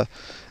kind of a,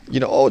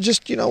 well,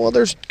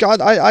 there's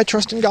God. I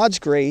trust in God's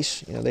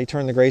grace. They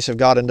turn the grace of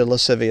God into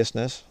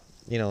lasciviousness.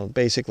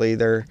 Basically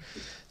they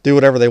do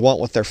whatever they want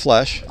with their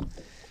flesh.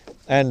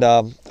 And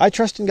I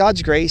trust in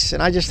God's grace,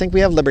 and I just think we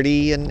have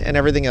liberty and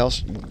everything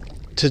else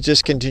to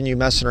just continue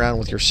messing around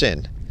with your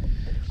sin.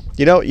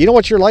 You know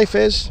what your life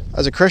is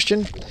as a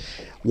Christian?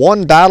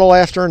 One battle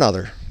after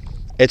another.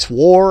 It's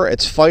war,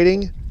 it's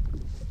fighting.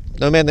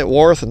 No man that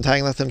warreth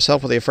entangleth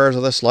himself with the affairs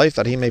of this life,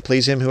 that he may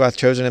please him who hath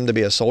chosen him to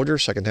be a soldier.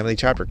 2 Timothy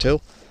chapter 2.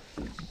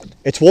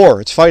 It's war,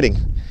 it's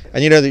fighting.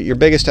 And you know that your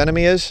biggest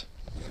enemy is?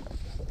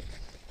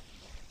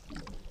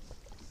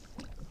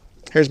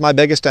 Here's my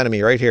biggest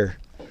enemy right here.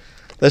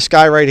 This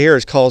guy right here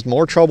has caused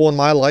more trouble in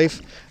my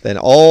life than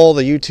all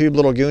the YouTube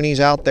little goonies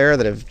out there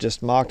that have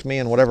just mocked me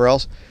and whatever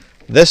else.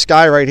 This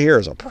guy right here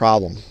is a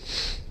problem.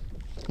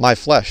 My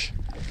flesh.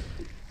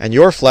 And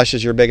your flesh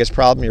is your biggest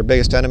problem, your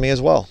biggest enemy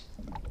as well.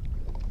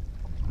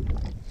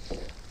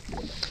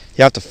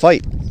 You have to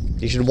fight.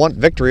 You should want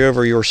victory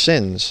over your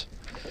sins.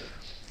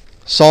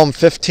 Psalm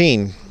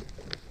 15.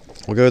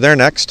 We'll go there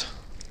next.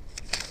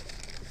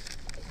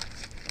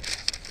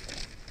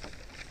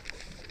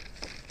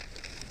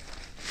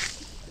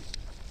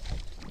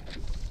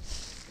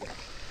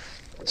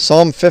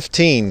 Psalm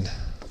 15.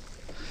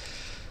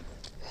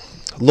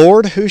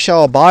 Lord, who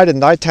shall abide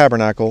in thy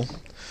tabernacle?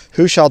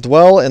 Who shall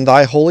dwell in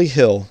thy holy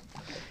hill?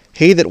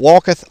 He that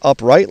walketh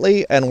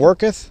uprightly and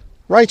worketh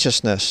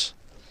righteousness,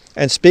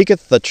 and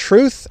speaketh the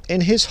truth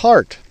in his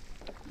heart.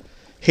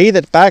 He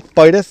that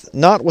backbiteth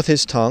not with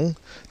his tongue,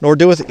 nor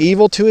doeth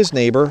evil to his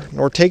neighbor,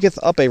 nor taketh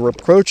up a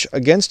reproach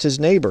against his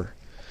neighbor.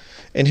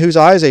 in whose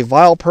eyes a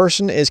vile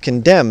person is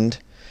condemned,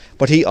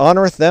 but he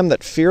honoureth them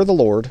that fear the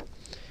Lord.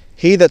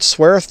 He that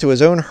sweareth to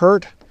his own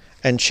hurt,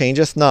 and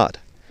changeth not.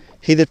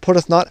 He that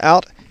putteth not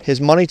out his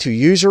money to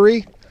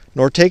usury,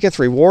 nor taketh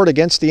reward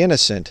against the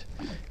innocent.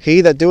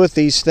 He that doeth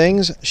these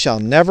things shall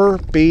never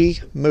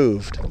be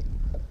moved.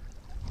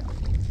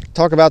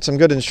 Talk about some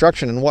good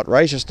instruction in what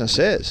righteousness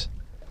is.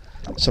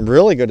 Some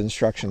really good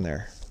instruction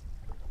there.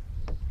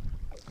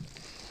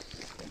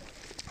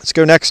 Let's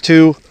go next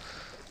to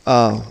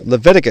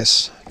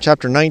Leviticus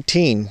chapter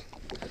 19.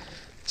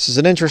 This is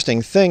an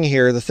interesting thing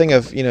here. The thing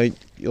of,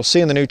 you'll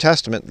see in the New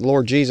Testament, the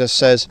Lord Jesus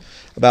says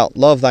about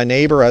love thy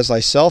neighbor as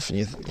thyself.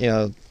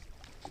 And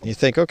you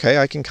think, okay,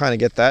 I can kind of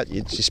get that.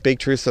 You speak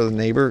truth to the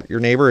neighbor. Your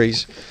neighbor,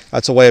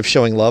 that's a way of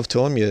showing love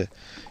to him.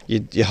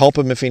 You help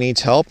him if he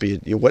needs help.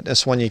 You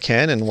witness when you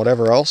can and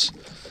whatever else.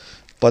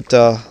 But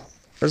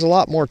there's a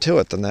lot more to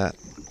it than that.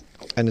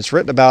 And it's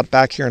written about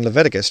back here in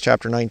Leviticus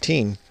chapter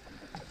 19.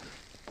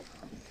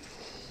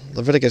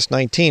 Leviticus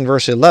 19,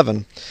 verse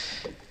 11.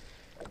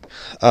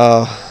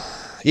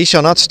 Ye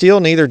shall not steal,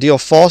 neither deal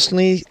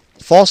falsely,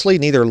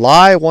 neither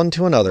lie one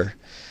to another.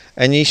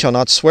 And ye shall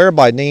not swear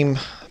ye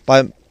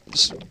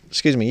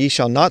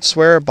shall not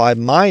swear by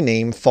my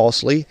name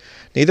falsely,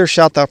 neither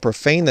shalt thou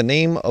profane the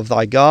name of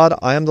thy God.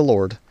 I am the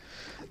Lord.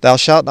 Thou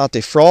shalt not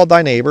defraud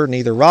thy neighbor,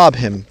 neither rob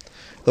him.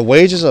 The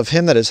wages of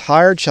him that is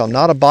hired shall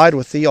not abide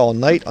with thee all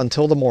night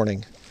until the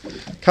morning.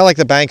 Kind of like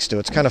the banks do.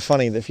 It's kind of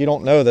funny. If you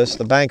don't know this,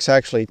 the banks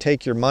actually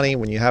take your money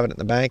when you have it in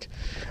the bank,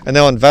 and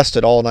they'll invest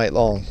it all night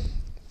long.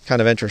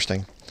 Kind of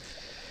interesting.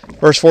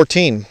 Verse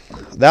 14,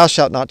 Thou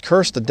shalt not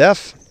curse the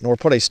deaf, nor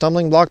put a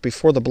stumbling block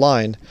before the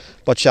blind,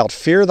 but shalt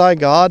fear thy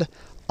God.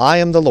 I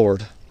am the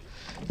Lord.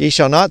 Ye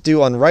shall not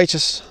do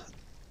unrighteous,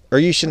 or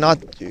ye shall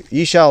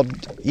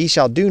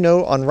do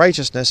no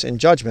unrighteousness in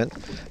judgment.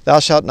 Thou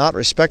shalt not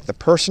respect the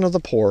person of the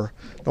poor,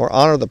 nor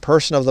honor the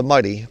person of the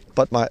mighty,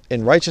 but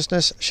in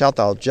righteousness shalt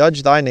thou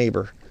judge thy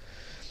neighbor.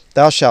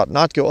 Thou shalt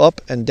not go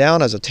up and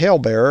down as a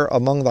talebearer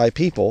among thy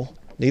people,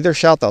 neither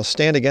shalt thou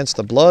stand against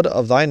the blood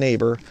of thy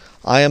neighbor.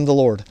 I am the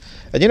Lord.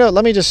 And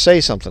let me just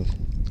say something.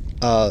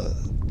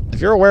 If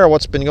you're aware of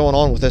what's been going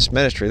on with this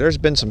ministry, there's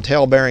been some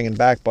talebearing and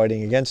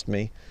backbiting against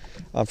me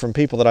from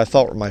people that I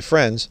thought were my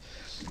friends.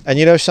 And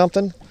you know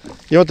something?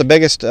 You know what the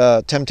biggest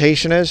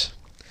temptation is?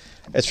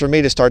 It's for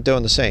me to start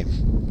doing the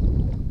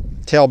same.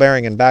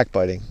 Talebearing and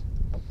backbiting.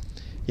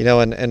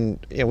 And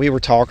we were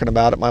talking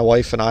about it, my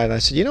wife and I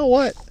said, you know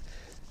what?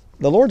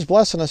 The Lord's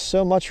blessing us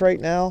so much right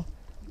now,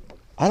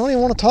 I don't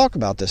even want to talk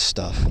about this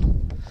stuff.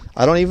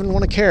 I don't even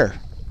want to care.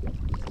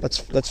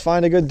 Let's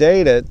find a good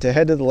day to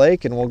head to the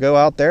lake, and we'll go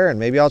out there, and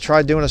maybe I'll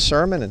try doing a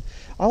sermon, and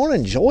I want to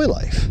enjoy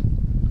life.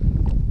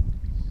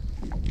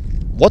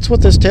 What's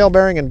with this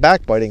talebearing and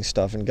backbiting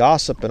stuff and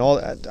gossip and all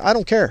that? I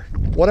don't care.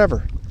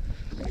 Whatever.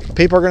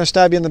 People are going to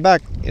stab you in the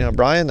back.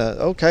 Brian,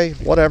 okay,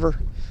 whatever.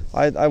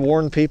 I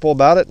warned people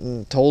about it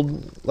and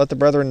let the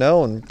brethren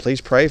know, and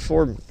please pray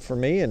for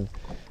me and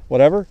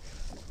whatever.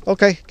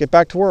 Okay, get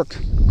back to work.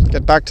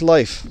 Get back to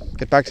life.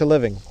 Get back to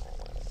living.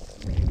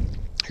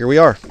 Here we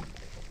are.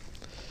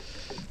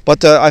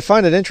 But I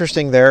find it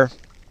interesting there.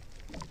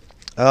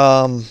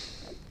 Verse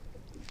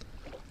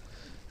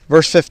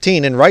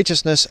 15, In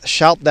righteousness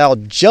shalt thou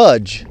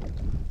judge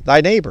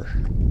thy neighbor.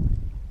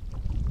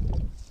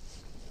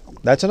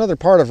 That's another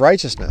part of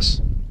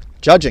righteousness.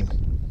 Judging.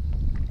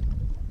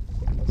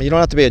 You don't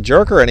have to be a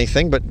jerk or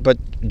anything, but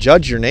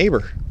judge your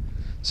neighbor.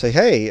 Say,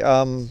 hey,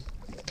 I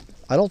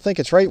don't think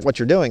it's right what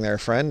you're doing there,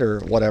 friend, or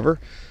whatever.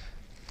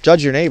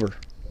 Judge your neighbor.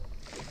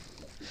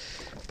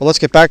 But let's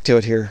get back to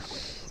it here.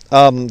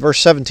 Verse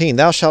 17,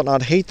 Thou shalt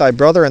not hate thy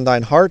brother in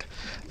thine heart.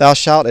 Thou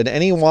shalt in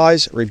any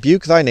wise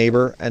rebuke thy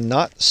neighbor, and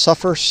not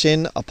suffer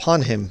sin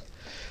upon him.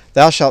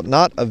 Thou shalt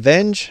not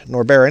avenge,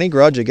 nor bear any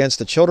grudge against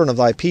the children of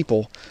thy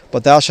people,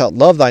 but thou shalt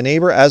love thy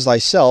neighbor as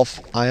thyself.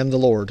 I am the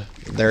Lord.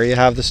 There you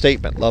have the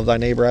statement, love thy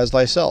neighbor as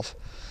thyself.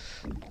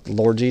 The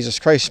Lord Jesus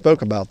Christ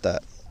spoke about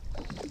that.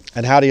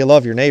 And how do you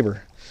love your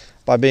neighbor?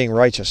 By being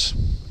righteous.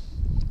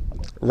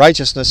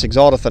 Righteousness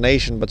exalteth a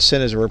nation, but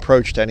sin is a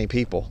reproach to any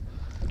people.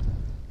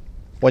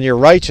 When you're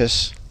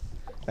righteous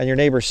and your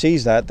neighbor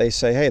sees that, they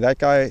say, hey, that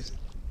guy,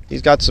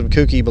 he's got some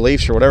kooky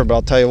beliefs or whatever, but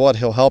I'll tell you what,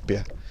 he'll help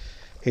you.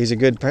 He's a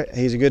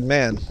good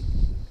man.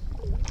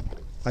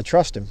 I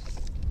trust him.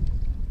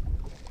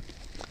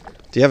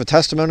 Do you have a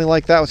testimony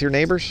like that with your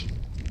neighbors?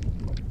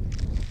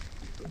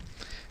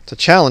 It's a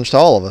challenge to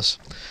all of us.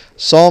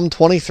 Psalm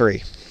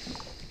 23.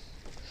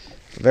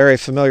 A very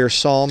familiar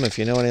psalm if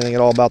you know anything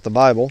at all about the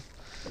Bible.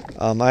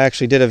 I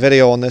actually did a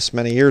video on this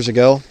many years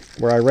ago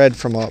where I read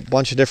from a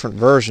bunch of different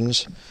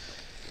versions,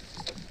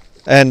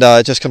 and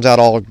it just comes out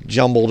all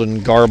jumbled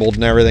and garbled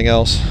and everything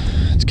else.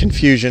 It's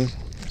confusion,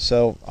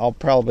 so I'll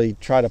probably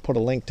try to put a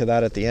link to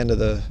that at the end of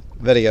the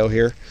video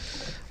here.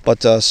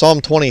 But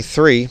Psalm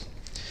 23,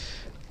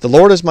 The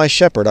Lord is my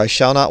shepherd, I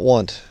shall not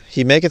want.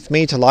 He maketh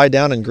me to lie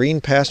down in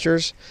green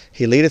pastures.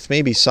 He leadeth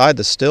me beside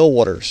the still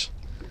waters.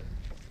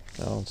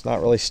 Well, it's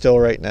not really still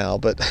right now,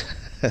 but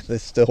the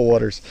still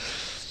waters.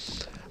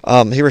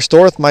 He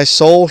restoreth my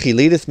soul. He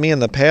leadeth me in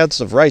the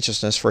paths of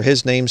righteousness for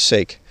his name's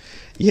sake.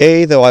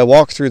 Yea, though I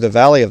walk through the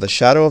valley of the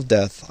shadow of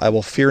death, I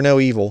will fear no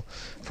evil,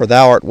 for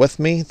thou art with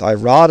me. Thy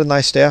rod and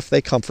thy staff,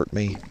 they comfort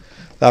me.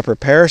 Thou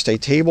preparest a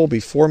table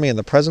before me in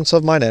the presence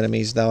of mine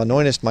enemies. Thou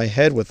anointest my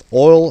head with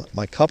oil,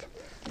 my cup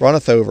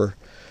runneth over.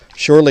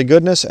 Surely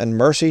goodness and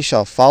mercy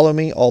shall follow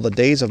me all the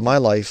days of my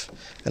life,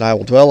 and I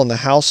will dwell in the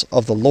house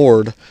of the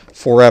Lord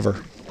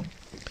forever.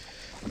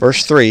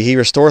 Verse 3, He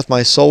restoreth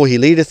my soul. He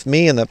leadeth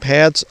me in the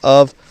paths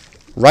of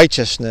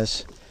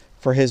righteousness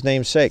for his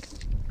name's sake.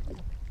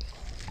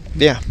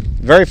 Yeah,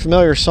 very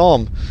familiar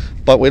psalm,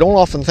 but we don't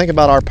often think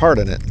about our part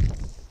in it.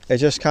 It's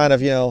just kind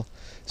of,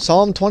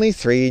 Psalm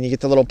 23, and you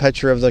get the little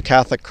picture of the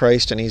Catholic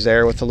Christ, and he's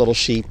there with the little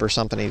sheep or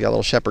something. He's got a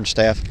little shepherd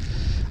staff.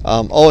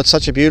 It's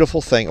such a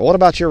beautiful thing. What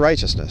about your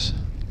righteousness?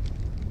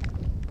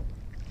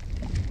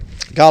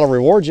 God will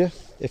reward you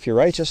if you're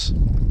righteous.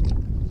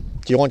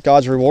 Do you want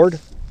God's reward?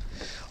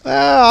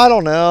 Well, I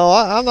don't know.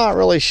 I'm not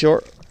really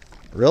sure.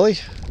 Really?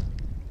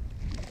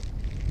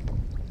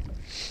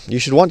 You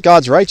should want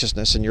God's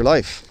righteousness in your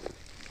life.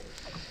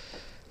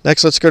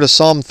 Next, let's go to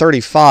Psalm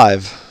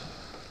 35.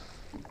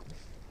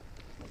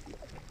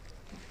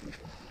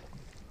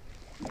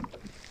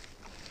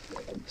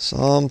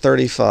 Psalm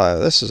 35.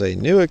 This is a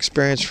new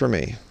experience for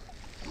me.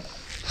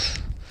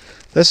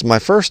 This is my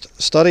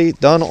first study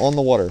done on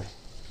the water.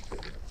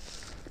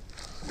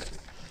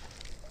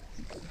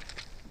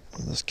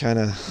 Let's kind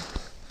of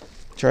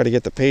try to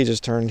get the pages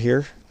turned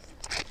here.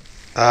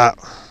 It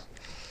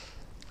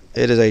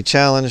is a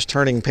challenge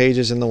turning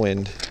pages in the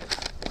wind.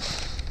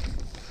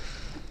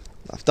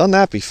 I've done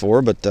that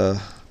before, but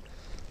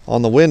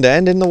on the wind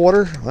and in the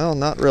water, well,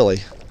 not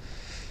really.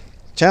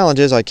 Challenge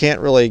is I can't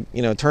really,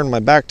 turn my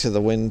back to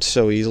the wind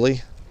so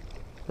easily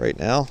right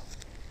now.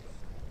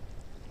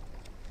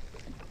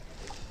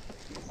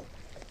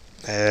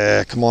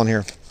 Come on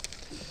here.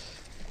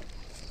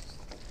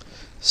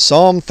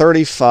 Psalm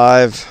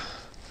 35,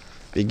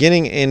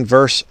 beginning in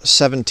verse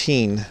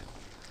 17,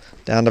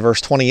 down to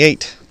verse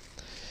 28.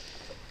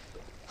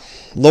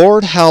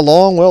 Lord, how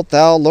long wilt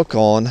thou look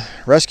on?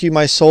 Rescue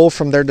my soul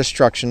from their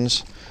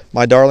destructions,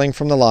 my darling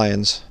from the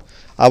lions.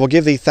 I will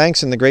give thee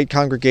thanks in the great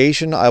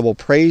congregation. I will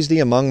praise thee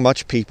among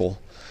much people.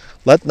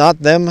 Let not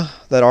them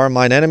that are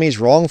mine enemies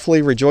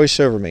wrongfully rejoice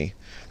over me.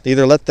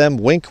 Neither let them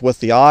wink with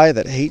the eye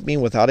that hate me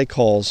without a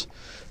cause.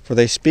 For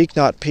they speak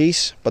not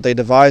peace, but they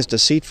devise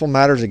deceitful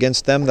matters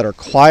against them that are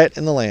quiet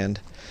in the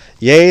land.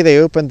 Yea, they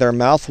opened their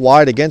mouth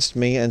wide against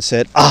me, and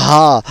said,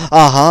 Aha,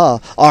 aha,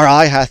 our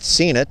eye hath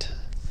seen it.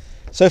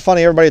 So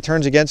funny, everybody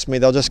turns against me.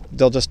 They'll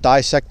just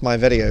dissect my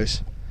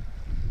videos.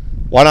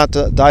 Why not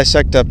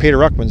dissect Peter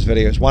Ruckman's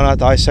videos? Why not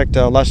dissect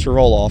Lester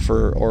Roloff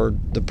or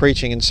the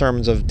preaching and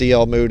sermons of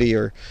D.L. Moody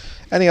or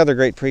any other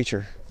great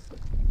preacher?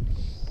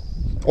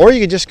 Or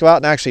you could just go out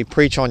and actually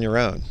preach on your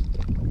own.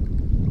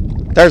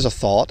 There's a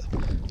thought,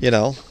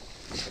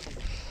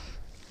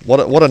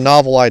 What a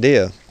novel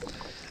idea.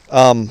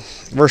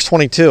 Verse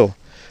 22.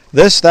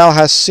 This thou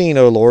hast seen,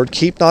 O Lord.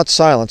 Keep not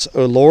silence,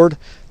 O Lord.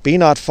 Be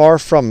not far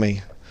from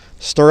me.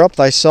 Stir up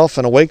thyself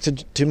and awake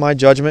to my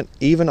judgment,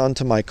 even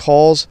unto my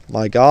cause,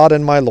 my God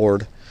and my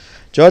Lord.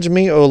 Judge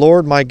me, O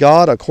Lord my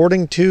God,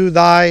 according to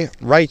thy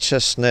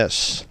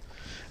righteousness,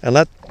 and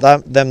let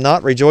them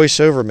not rejoice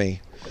over me.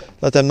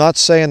 Let them not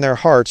say in their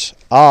hearts,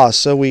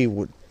 so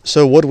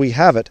would we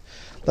have it.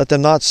 Let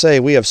them not say,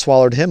 we have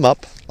swallowed him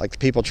up, like the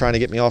people trying to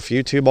get me off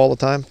YouTube all the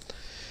time.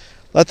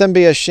 Let them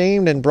be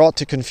ashamed and brought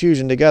to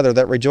confusion together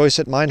that rejoice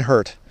at mine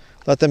hurt.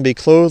 Let them be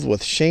clothed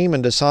with shame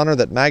and dishonor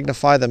that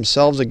magnify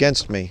themselves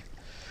against me.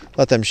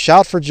 Let them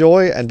shout for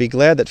joy and be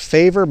glad that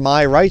favor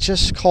my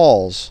righteous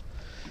cause.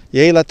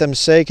 Yea, let them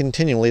say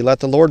continually, let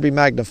the Lord be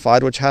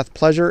magnified, which hath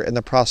pleasure in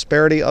the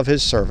prosperity of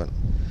his servant.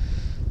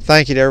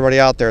 Thank you to everybody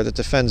out there that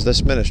defends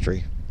this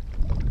ministry.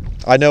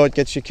 I know it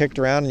gets you kicked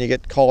around and you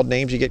get called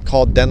names, you get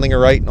called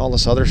Denlingerite and all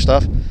this other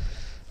stuff.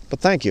 But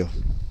thank you.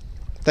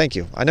 Thank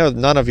you. I know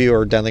none of you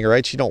are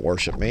Denlingerites. You don't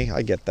worship me.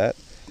 I get that.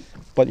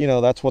 But,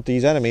 that's what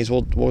these enemies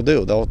will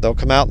do. They'll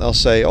come out and they'll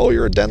say, oh,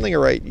 you're a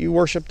Denlingerite. You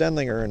worship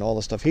Denlinger and all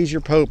this stuff. He's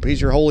your Pope.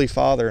 He's your Holy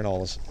Father and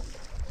all this.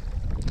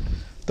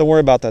 Don't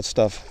worry about that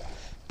stuff.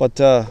 But,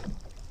 I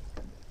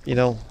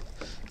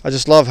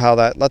just love how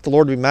that, let the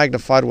Lord be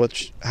magnified,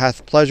 which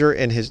hath pleasure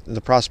in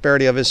the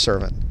prosperity of his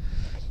servant.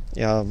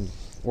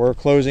 We're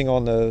closing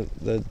on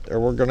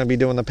we're going to be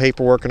doing the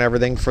paperwork and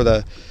everything for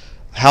the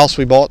house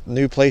we bought,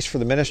 new place for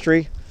the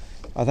ministry.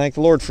 I thank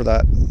the Lord for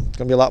that. It's going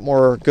to be a lot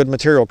more good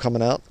material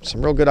coming out.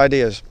 Some real good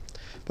ideas.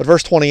 But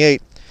verse 28,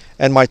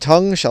 and my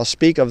tongue shall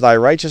speak of thy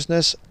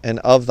righteousness and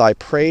of thy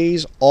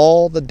praise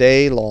all the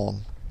day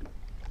long.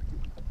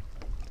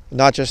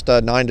 Not just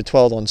 9 to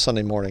 12 on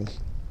Sunday morning.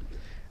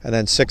 And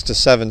then 6 to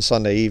 7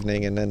 Sunday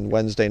evening. And then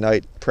Wednesday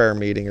night prayer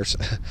meeting. Or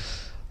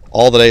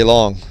all the day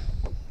long.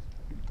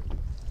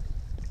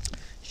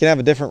 You can have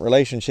a different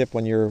relationship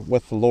when you're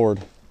with the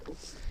Lord.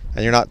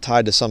 And you're not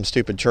tied to some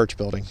stupid church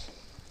building.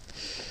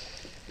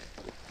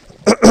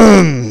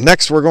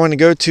 Next, we're going to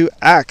go to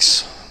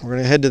Acts. We're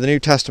going to head to the New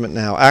Testament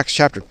now. Acts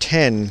chapter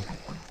 10.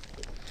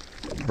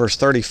 verse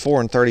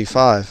 34 and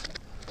 35.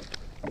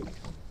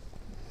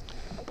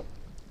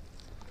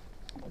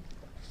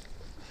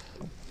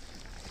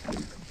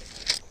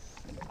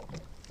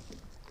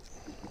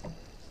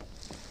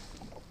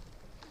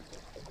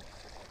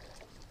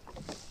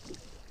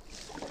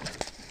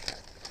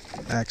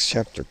 Acts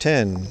chapter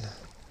 10.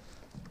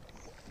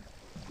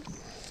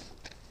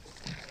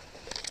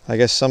 I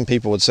guess some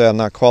people would say I'm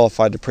not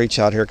qualified to preach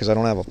out here because I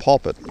don't have a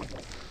pulpit.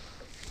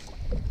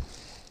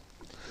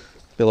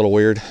 Be a little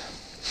weird.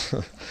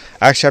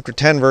 Acts chapter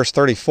 10, verse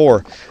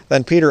 34.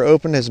 Then Peter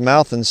opened his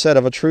mouth and said,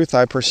 Of a truth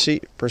I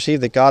perceive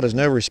that God is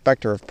no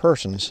respecter of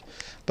persons,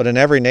 but in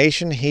every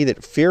nation he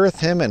that feareth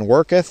him and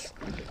worketh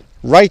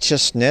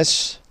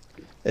righteousness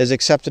is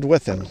accepted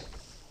with him.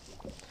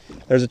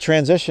 There's a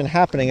transition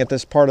happening at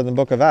this part of the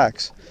book of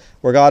Acts,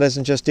 where God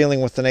isn't just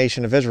dealing with the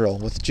nation of Israel,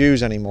 with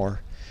Jews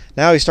anymore.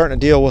 Now he's starting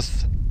to deal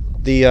with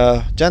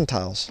the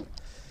Gentiles.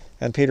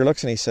 And Peter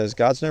looks and he says,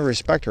 God's no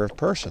respecter of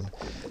person.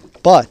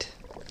 But,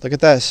 look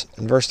at this,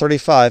 in verse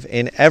 35,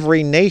 in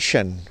every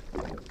nation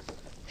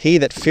he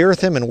that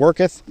feareth him and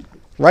worketh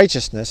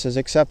righteousness is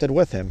accepted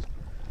with him.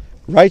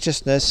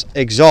 Righteousness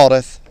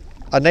exalteth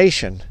a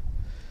nation,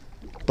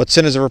 but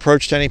sin is a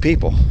reproach to any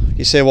people.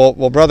 You say,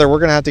 well, brother, we're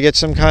going to have to get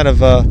some kind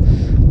of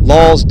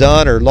laws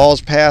done or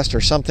laws passed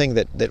or something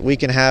that we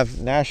can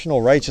have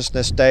National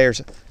Righteousness Day or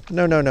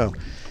no.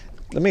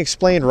 Let me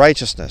explain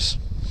righteousness.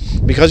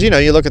 Because,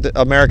 you look at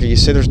America, you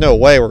say there's no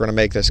way we're going to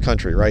make this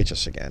country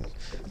righteous again.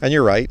 And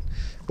you're right.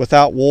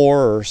 Without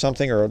war or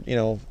something or,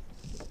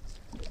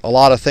 a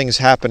lot of things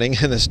happening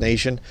in this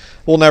nation,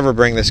 we'll never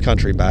bring this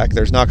country back.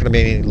 There's not going to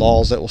be any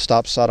laws that will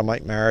stop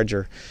sodomite marriage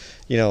or,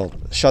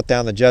 shut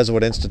down the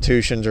Jesuit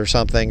institutions or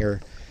something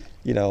or,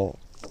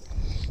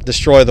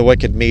 destroy the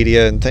wicked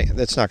media and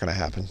that's not going to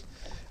happen.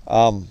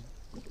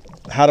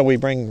 How do we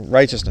bring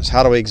righteousness?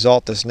 How do we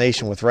exalt this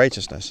nation with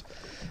righteousness?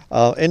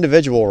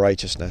 Individual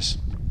righteousness.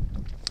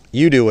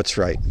 You do what's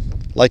right,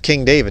 like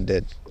King David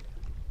did.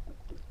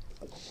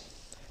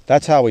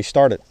 That's how we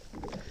start it.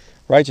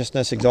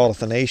 Righteousness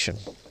exalteth a nation.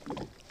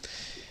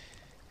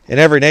 In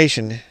every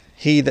nation,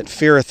 he that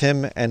feareth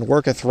him and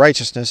worketh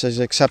righteousness is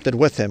accepted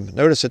with him.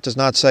 Notice it does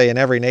not say in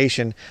every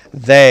nation,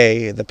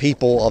 they, the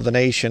people of the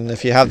nation,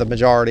 if you have the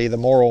majority, the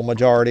moral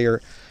majority,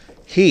 or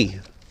he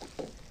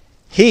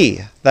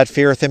that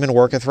feareth him and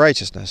worketh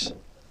righteousness.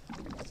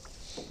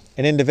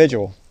 An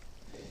individual.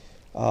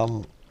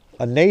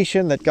 A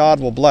nation that God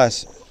will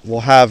bless will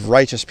have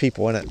righteous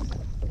people in it.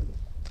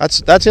 That's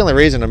the only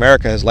reason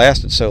America has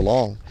lasted so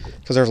long,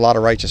 because there's a lot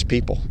of righteous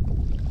people.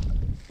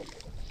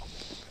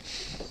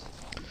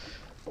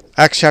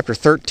 Acts chapter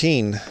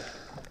 13.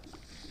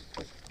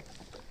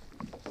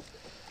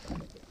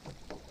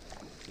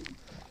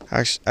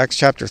 Acts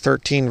chapter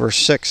 13, verse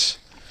 6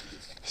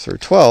 through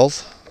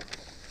 12.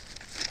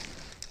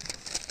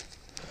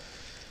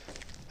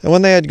 And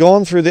when they had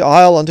gone through the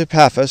isle unto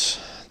Paphos,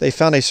 they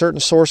found a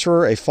certain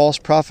sorcerer, a false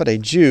prophet, a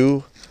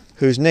Jew,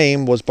 whose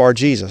name was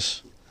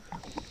Bar-Jesus,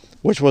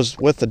 which was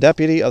with the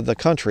deputy of the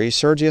country,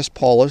 Sergius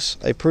Paulus,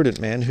 a prudent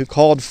man, who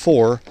called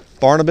for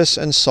Barnabas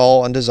and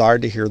Saul and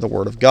desired to hear the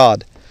word of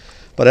God.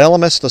 But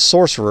Elymas the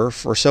sorcerer,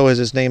 for so is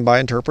his name by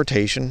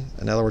interpretation,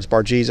 in other words,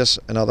 Bar-Jesus,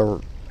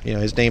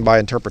 his name by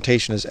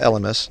interpretation is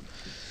Elymas,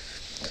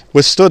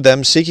 withstood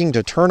them, seeking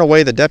to turn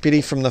away the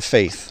deputy from the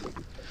faith.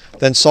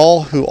 Then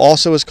Saul, who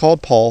also is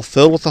called Paul,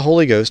 filled with the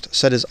Holy Ghost,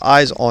 set his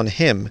eyes on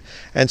him,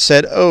 and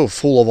said, O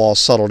fool of all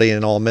subtlety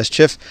and all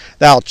mischief,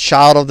 thou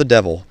child of the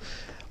devil,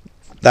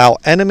 thou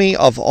enemy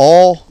of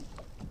all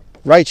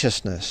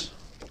righteousness,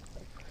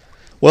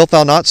 wilt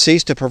thou not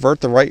cease to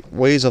pervert the right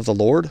ways of the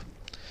Lord?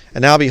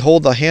 And now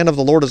behold, the hand of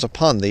the Lord is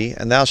upon thee,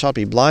 and thou shalt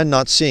be blind,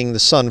 not seeing the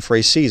sun for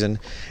a season.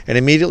 And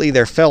immediately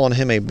there fell on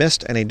him a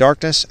mist and a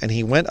darkness, and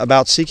he went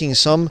about seeking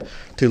some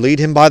to lead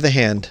him by the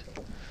hand.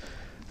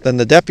 Then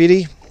the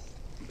deputy,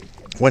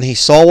 when he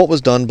saw what was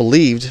done,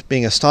 believed,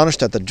 being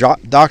astonished at the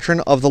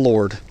doctrine of the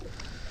Lord.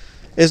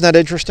 Isn't that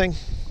interesting?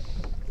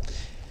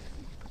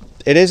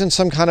 It isn't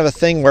some kind of a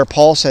thing where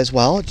Paul says,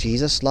 well,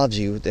 Jesus loves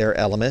you there,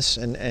 Elymas,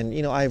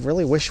 and I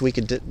really wish we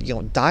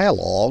could,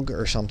 dialogue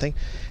or something.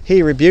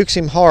 He rebukes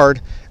him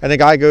hard, and the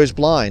guy goes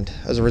blind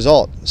as a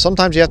result.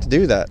 Sometimes you have to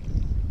do that.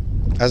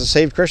 As a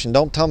saved Christian,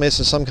 don't tell me this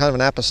is some kind of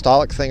an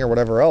apostolic thing or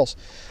whatever else.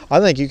 I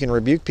think you can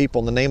rebuke people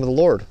in the name of the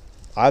Lord.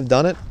 I've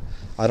done it.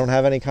 I don't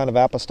have any kind of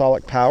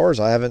apostolic powers.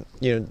 I haven't,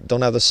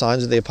 don't have the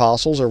signs of the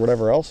apostles or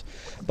whatever else.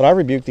 But I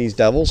rebuke these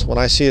devils when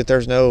I see that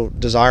there's no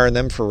desire in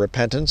them for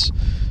repentance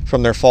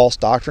from their false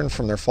doctrine,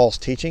 from their false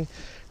teaching.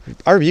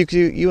 I rebuke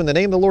you in the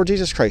name of the Lord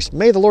Jesus Christ.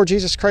 May the Lord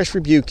Jesus Christ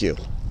rebuke you.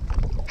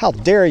 How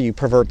dare you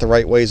pervert the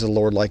right ways of the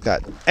Lord like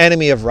that?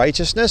 Enemy of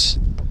righteousness.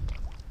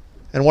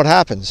 And what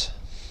happens?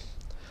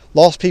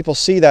 Lost people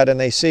see that and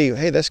they see,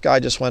 hey, this guy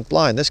just went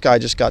blind. This guy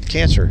just got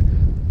cancer.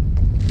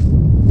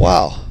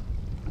 Wow.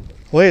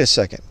 Wait a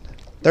second.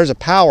 There's a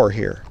power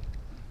here.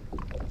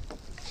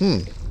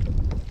 And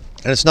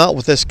it's not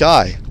with this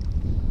guy.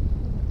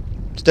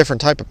 It's a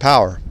different type of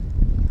power.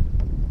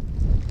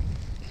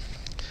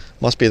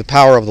 Must be the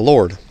power of the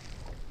Lord.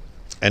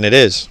 And it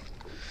is.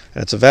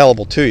 and it's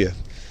available to you.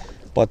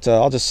 But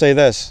I'll just say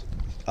this.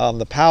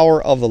 The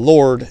power of the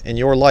Lord in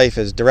your life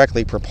is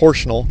directly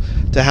proportional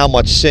to how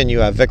much sin you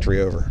have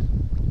victory over.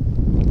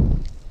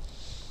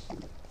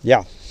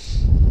 Yeah.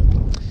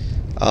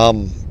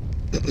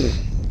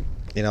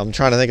 You know, I'm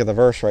trying to think of the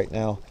verse right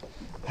now.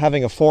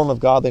 Having a form of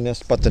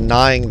godliness, but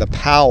denying the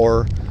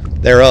power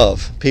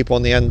thereof. People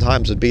in the end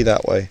times would be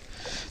that way.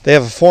 They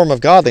have a form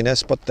of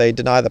godliness, but they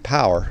deny the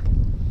power.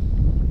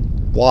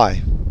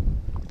 Why?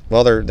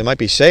 Well, they might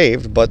be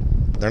saved, but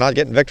they're not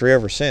getting victory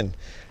over sin.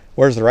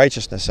 Where's the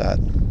righteousness at?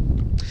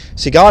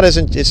 See, God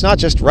isn't, it's not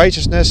just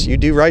righteousness. You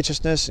do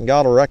righteousness and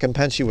God will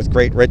recompense you with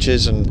great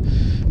riches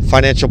and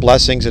financial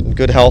blessings and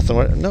good health.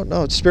 And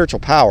no, it's spiritual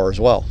power as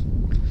well.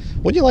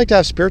 Wouldn't you like to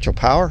have spiritual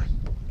power?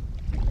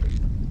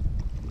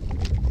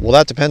 Well,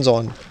 that depends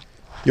on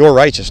your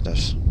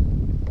righteousness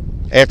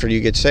after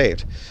you get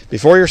saved.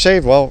 Before you're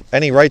saved, well,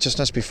 any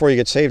righteousness before you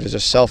get saved is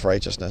just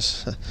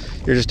self-righteousness.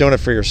 You're just doing it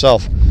for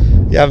yourself.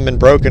 You haven't been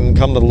broken and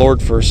come to the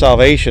Lord for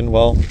salvation,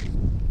 well,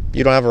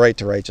 you don't have a right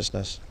to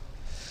righteousness.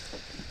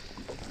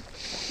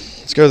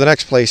 Let's go to the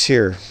next place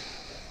here.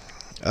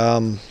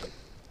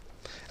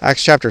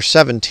 Acts chapter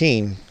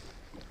 17.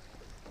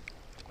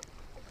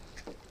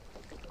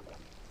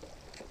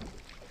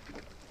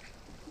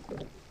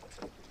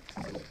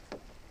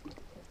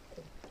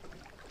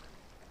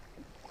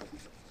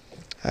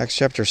 Acts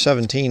chapter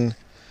 17,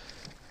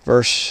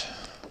 verse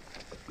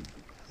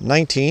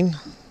 19.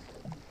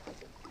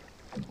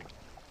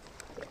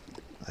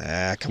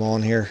 Come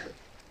on here.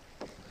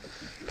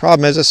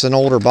 Problem is, it's an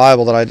older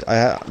Bible that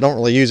I don't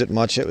really use it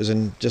much. It was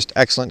in just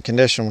excellent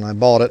condition when I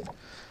bought it.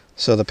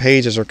 So the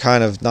pages are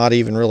kind of not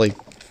even really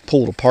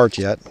pulled apart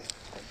yet.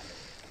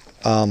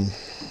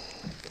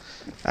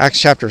 Acts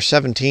chapter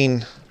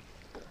 17,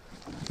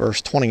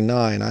 verse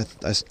 29. I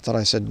thought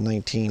I said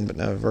 19, but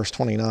no, verse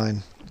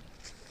 29.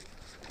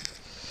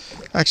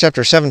 Acts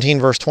chapter 17,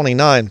 verse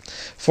 29.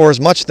 For as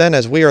much then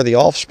as we are the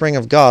offspring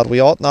of God, we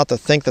ought not to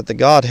think that the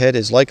Godhead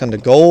is like unto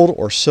gold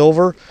or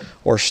silver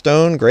or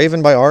stone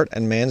graven by art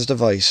and man's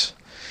device.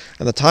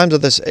 In the times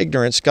of this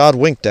ignorance God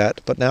winked at,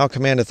 but now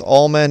commandeth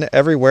all men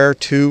everywhere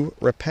to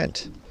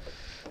repent.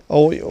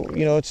 Oh,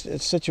 you know, it's a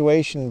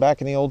situation back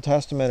in the Old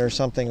Testament or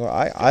something where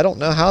I don't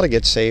know how to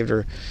get saved,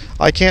 or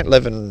I can't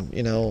live in,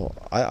 you know,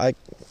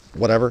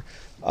 whatever.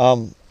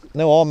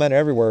 No, all men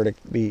everywhere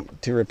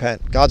to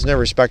repent. God's no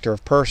respecter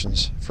of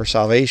persons for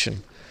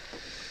salvation.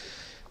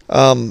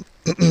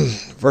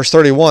 Verse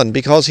 31,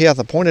 because he hath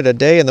appointed a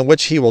day in the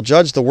which he will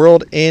judge the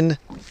world in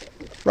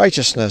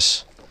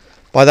righteousness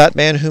by that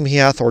man whom he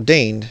hath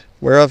ordained,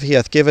 whereof he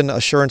hath given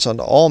assurance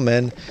unto all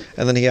men,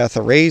 and then he hath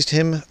raised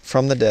him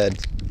from the dead.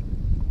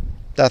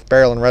 Death,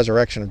 burial, and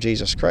resurrection of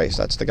Jesus Christ.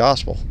 That's the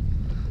gospel.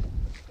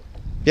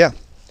 Yeah,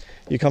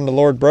 you come to the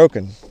Lord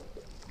broken,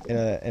 in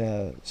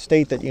a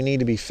state that you need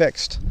to be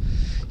fixed.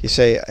 You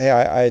say,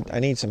 hey, I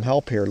need some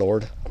help here,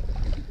 Lord.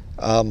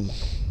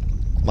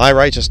 My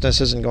righteousness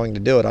isn't going to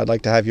do it. I'd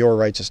like to have your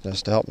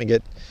righteousness to help me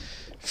get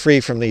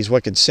free from these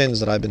wicked sins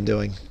that I've been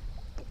doing.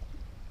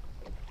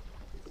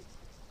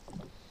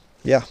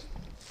 Yeah.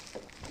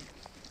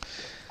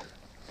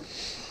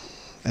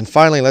 And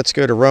finally, let's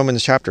go to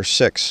Romans chapter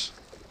 6.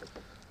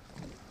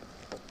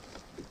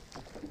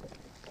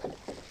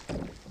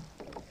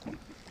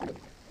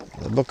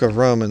 The book of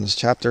Romans,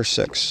 chapter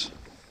 6.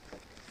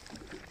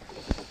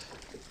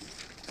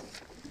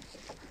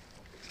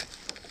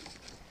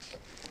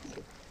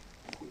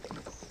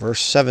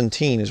 Verse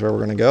 17 is where we're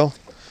going to go.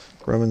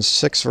 Romans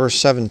 6, verse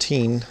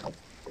 17,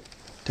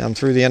 down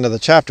through the end of the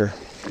chapter.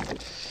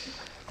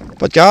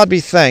 But God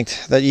be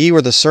thanked that ye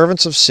were the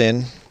servants of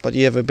sin, but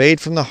ye have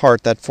obeyed from the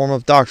heart that form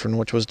of doctrine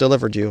which was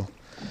delivered you.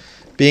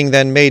 Being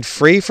then made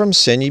free from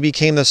sin, ye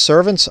became the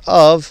servants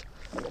of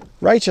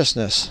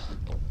righteousness.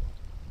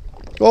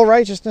 Well,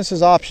 righteousness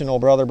is optional,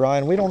 Brother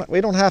Brian. We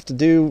don't have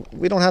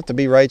to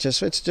be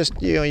righteous. It's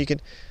just, you know, you can.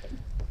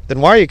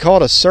 Then why are you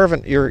called a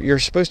servant? You're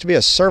supposed to be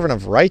a servant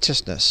of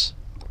righteousness.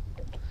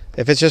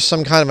 If it's just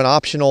some kind of an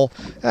optional,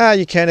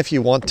 you can if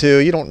you want to.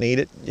 You don't need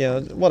it. You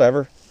know,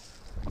 whatever.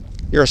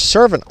 You're a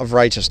servant of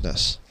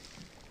righteousness.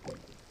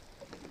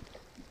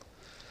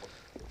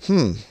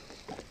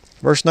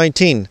 Verse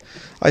 19.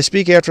 I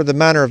speak after the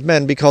manner of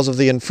men because of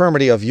the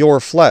infirmity of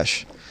your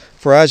flesh.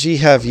 For as ye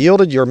have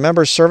yielded your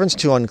members servants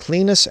to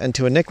uncleanness and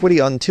to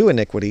iniquity unto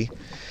iniquity,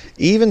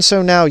 even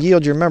so now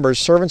yield your members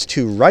servants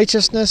to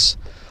righteousness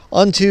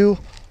unto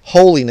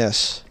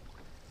holiness.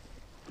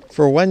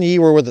 For when ye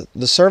were with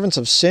the servants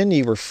of sin,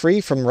 ye were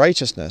free from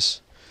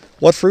righteousness.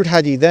 What fruit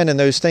had ye then in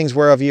those things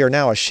whereof ye are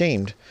now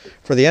ashamed?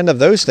 For the end of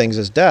those things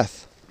is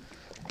death.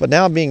 But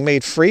now being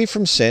made free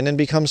from sin and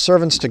become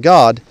servants to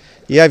God,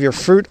 ye have your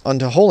fruit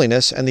unto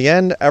holiness, and the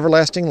end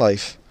everlasting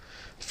life.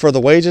 For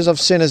the wages of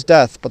sin is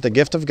death, but the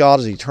gift of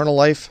God is eternal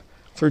life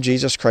through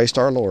Jesus Christ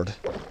our Lord.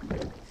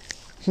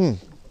 And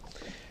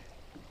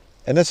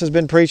this has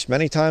been preached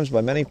many times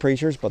by many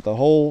preachers, but the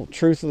whole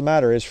truth of the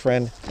matter is,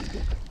 friend,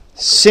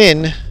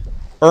 sin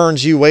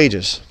earns you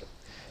wages.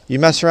 You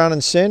mess around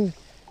in sin,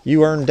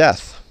 you earn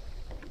death.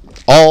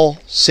 All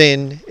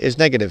sin is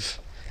negative.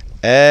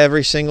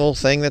 Every single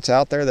thing that's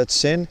out there that's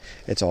sin,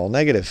 it's all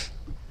negative.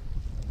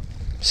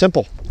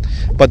 Simple.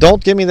 But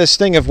don't give me this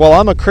thing of, well,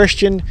 I'm a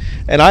Christian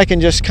and I can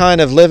just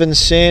kind of live in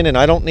sin and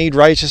I don't need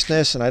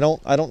righteousness and I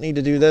don't need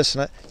to do this.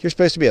 You're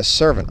supposed to be a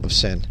servant of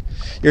sin.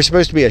 You're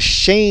supposed to be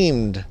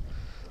ashamed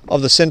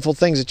of the sinful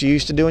things that you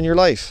used to do in your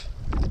life.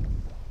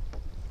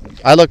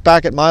 I look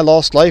back at my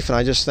lost life and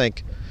I just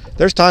think,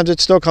 there's times it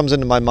still comes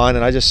into my mind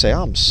and I just say,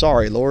 I'm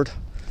sorry, Lord.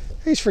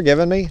 He's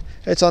forgiven me.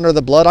 It's under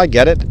the blood. I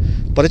get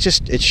it. But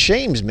it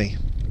shames me.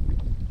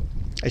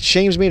 It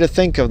shames me to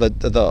think of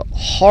the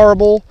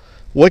horrible,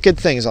 wicked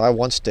things I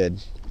once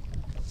did.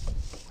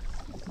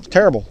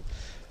 Terrible.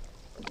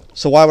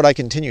 So why would I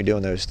continue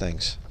doing those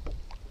things?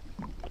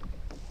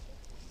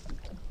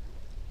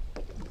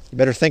 You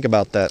better think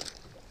about that.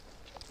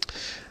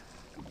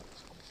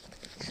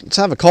 Let's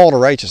have a call to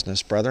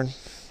righteousness, brethren.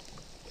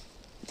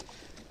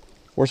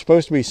 We're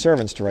supposed to be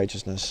servants to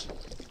righteousness.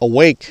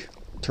 Awake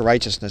to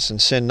righteousness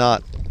and sin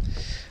not.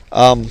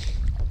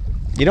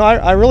 You know,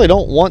 I really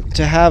don't want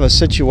to have a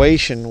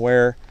situation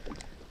where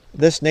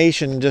this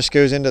nation just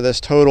goes into this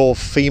total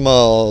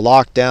FEMA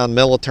lockdown,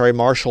 military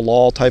martial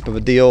law type of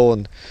a deal,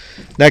 and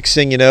next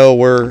thing you know,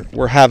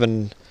 we're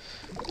having,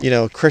 you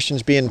know,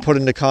 Christians being put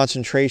into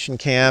concentration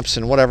camps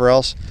and whatever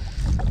else.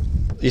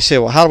 You say,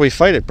 well, how do we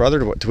fight it,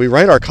 brother? Do we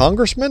write our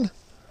congressman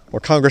or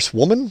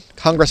congresswoman,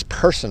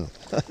 congressperson?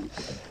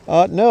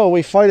 No,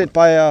 we fight it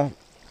by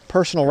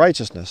personal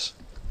righteousness.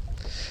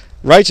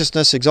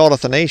 Righteousness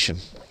exalteth a nation,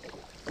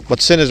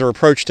 but sin is a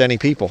reproach to any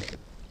people.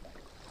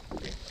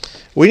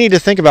 We need to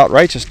think about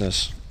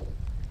righteousness,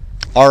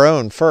 our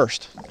own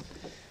first,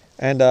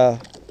 and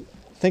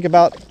think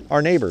about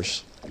our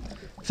neighbors.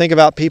 Think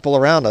about people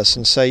around us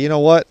and say, you know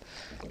what?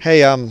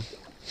 Hey, I'm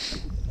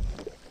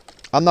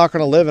not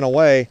going to live in a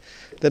way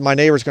that my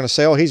neighbor's going to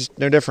say, oh, he's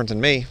no different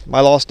than me. My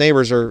lost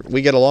neighbors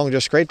we get along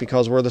just great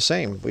because we're the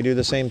same. We do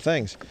the same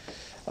things.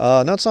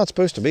 No, it's not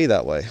supposed to be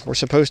that way. We're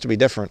supposed to be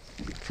different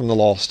from the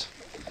lost.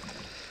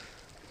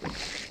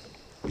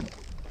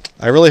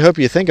 I really hope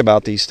you think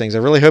about these things. I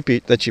really hope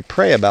that you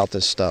pray about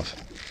this stuff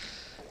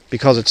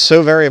because it's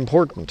so very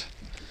important.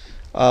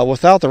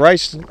 Without the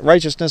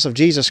righteousness of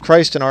Jesus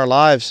Christ in our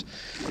lives,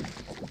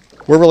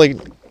 we're really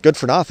good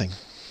for nothing.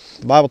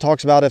 The Bible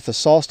talks about if the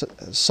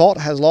salt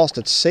has lost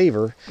its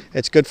savor,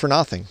 it's good for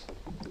nothing.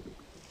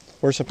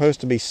 We're supposed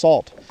to be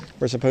salt.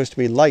 We're supposed to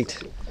be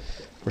light.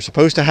 We're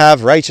supposed to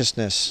have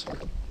righteousness.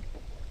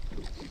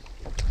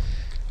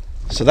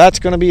 So that's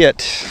going to be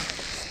it.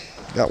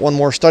 Got one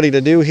more study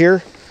to do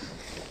here.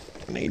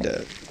 I need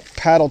to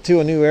paddle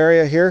to a new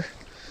area here.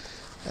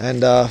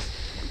 And I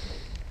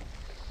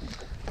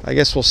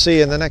guess we'll see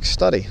you in the next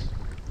study.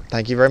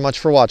 Thank you very much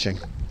for watching.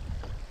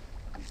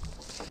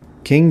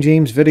 King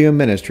James Video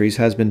Ministries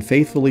has been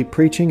faithfully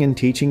preaching and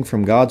teaching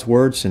from God's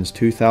Word since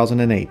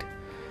 2008.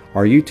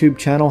 Our YouTube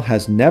channel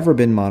has never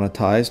been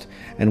monetized,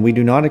 and we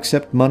do not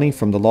accept money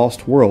from the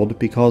lost world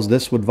because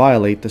this would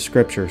violate the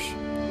Scriptures.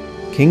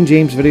 King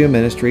James Video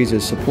Ministries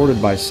is supported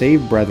by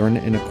saved brethren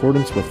in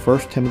accordance with 1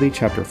 Timothy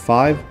chapter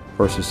 5,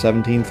 verses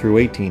 17 through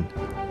 18.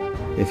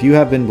 If you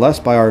have been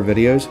blessed by our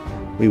videos,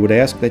 we would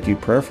ask that you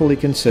prayerfully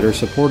consider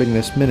supporting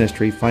this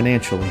ministry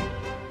financially.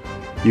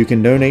 You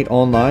can donate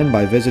online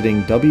by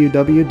visiting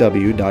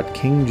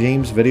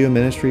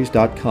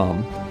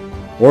www.KingJamesVideoMinistries.com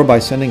or by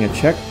sending a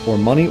check or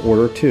money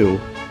order to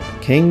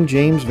King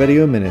James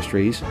Video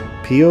Ministries,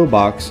 P.O.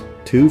 Box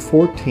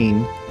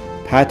 214,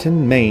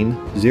 Patten, Maine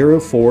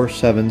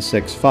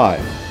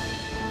 04765.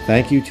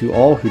 Thank you to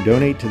all who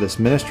donate to this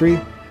ministry,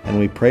 and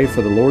we pray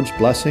for the Lord's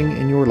blessing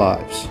in your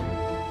lives.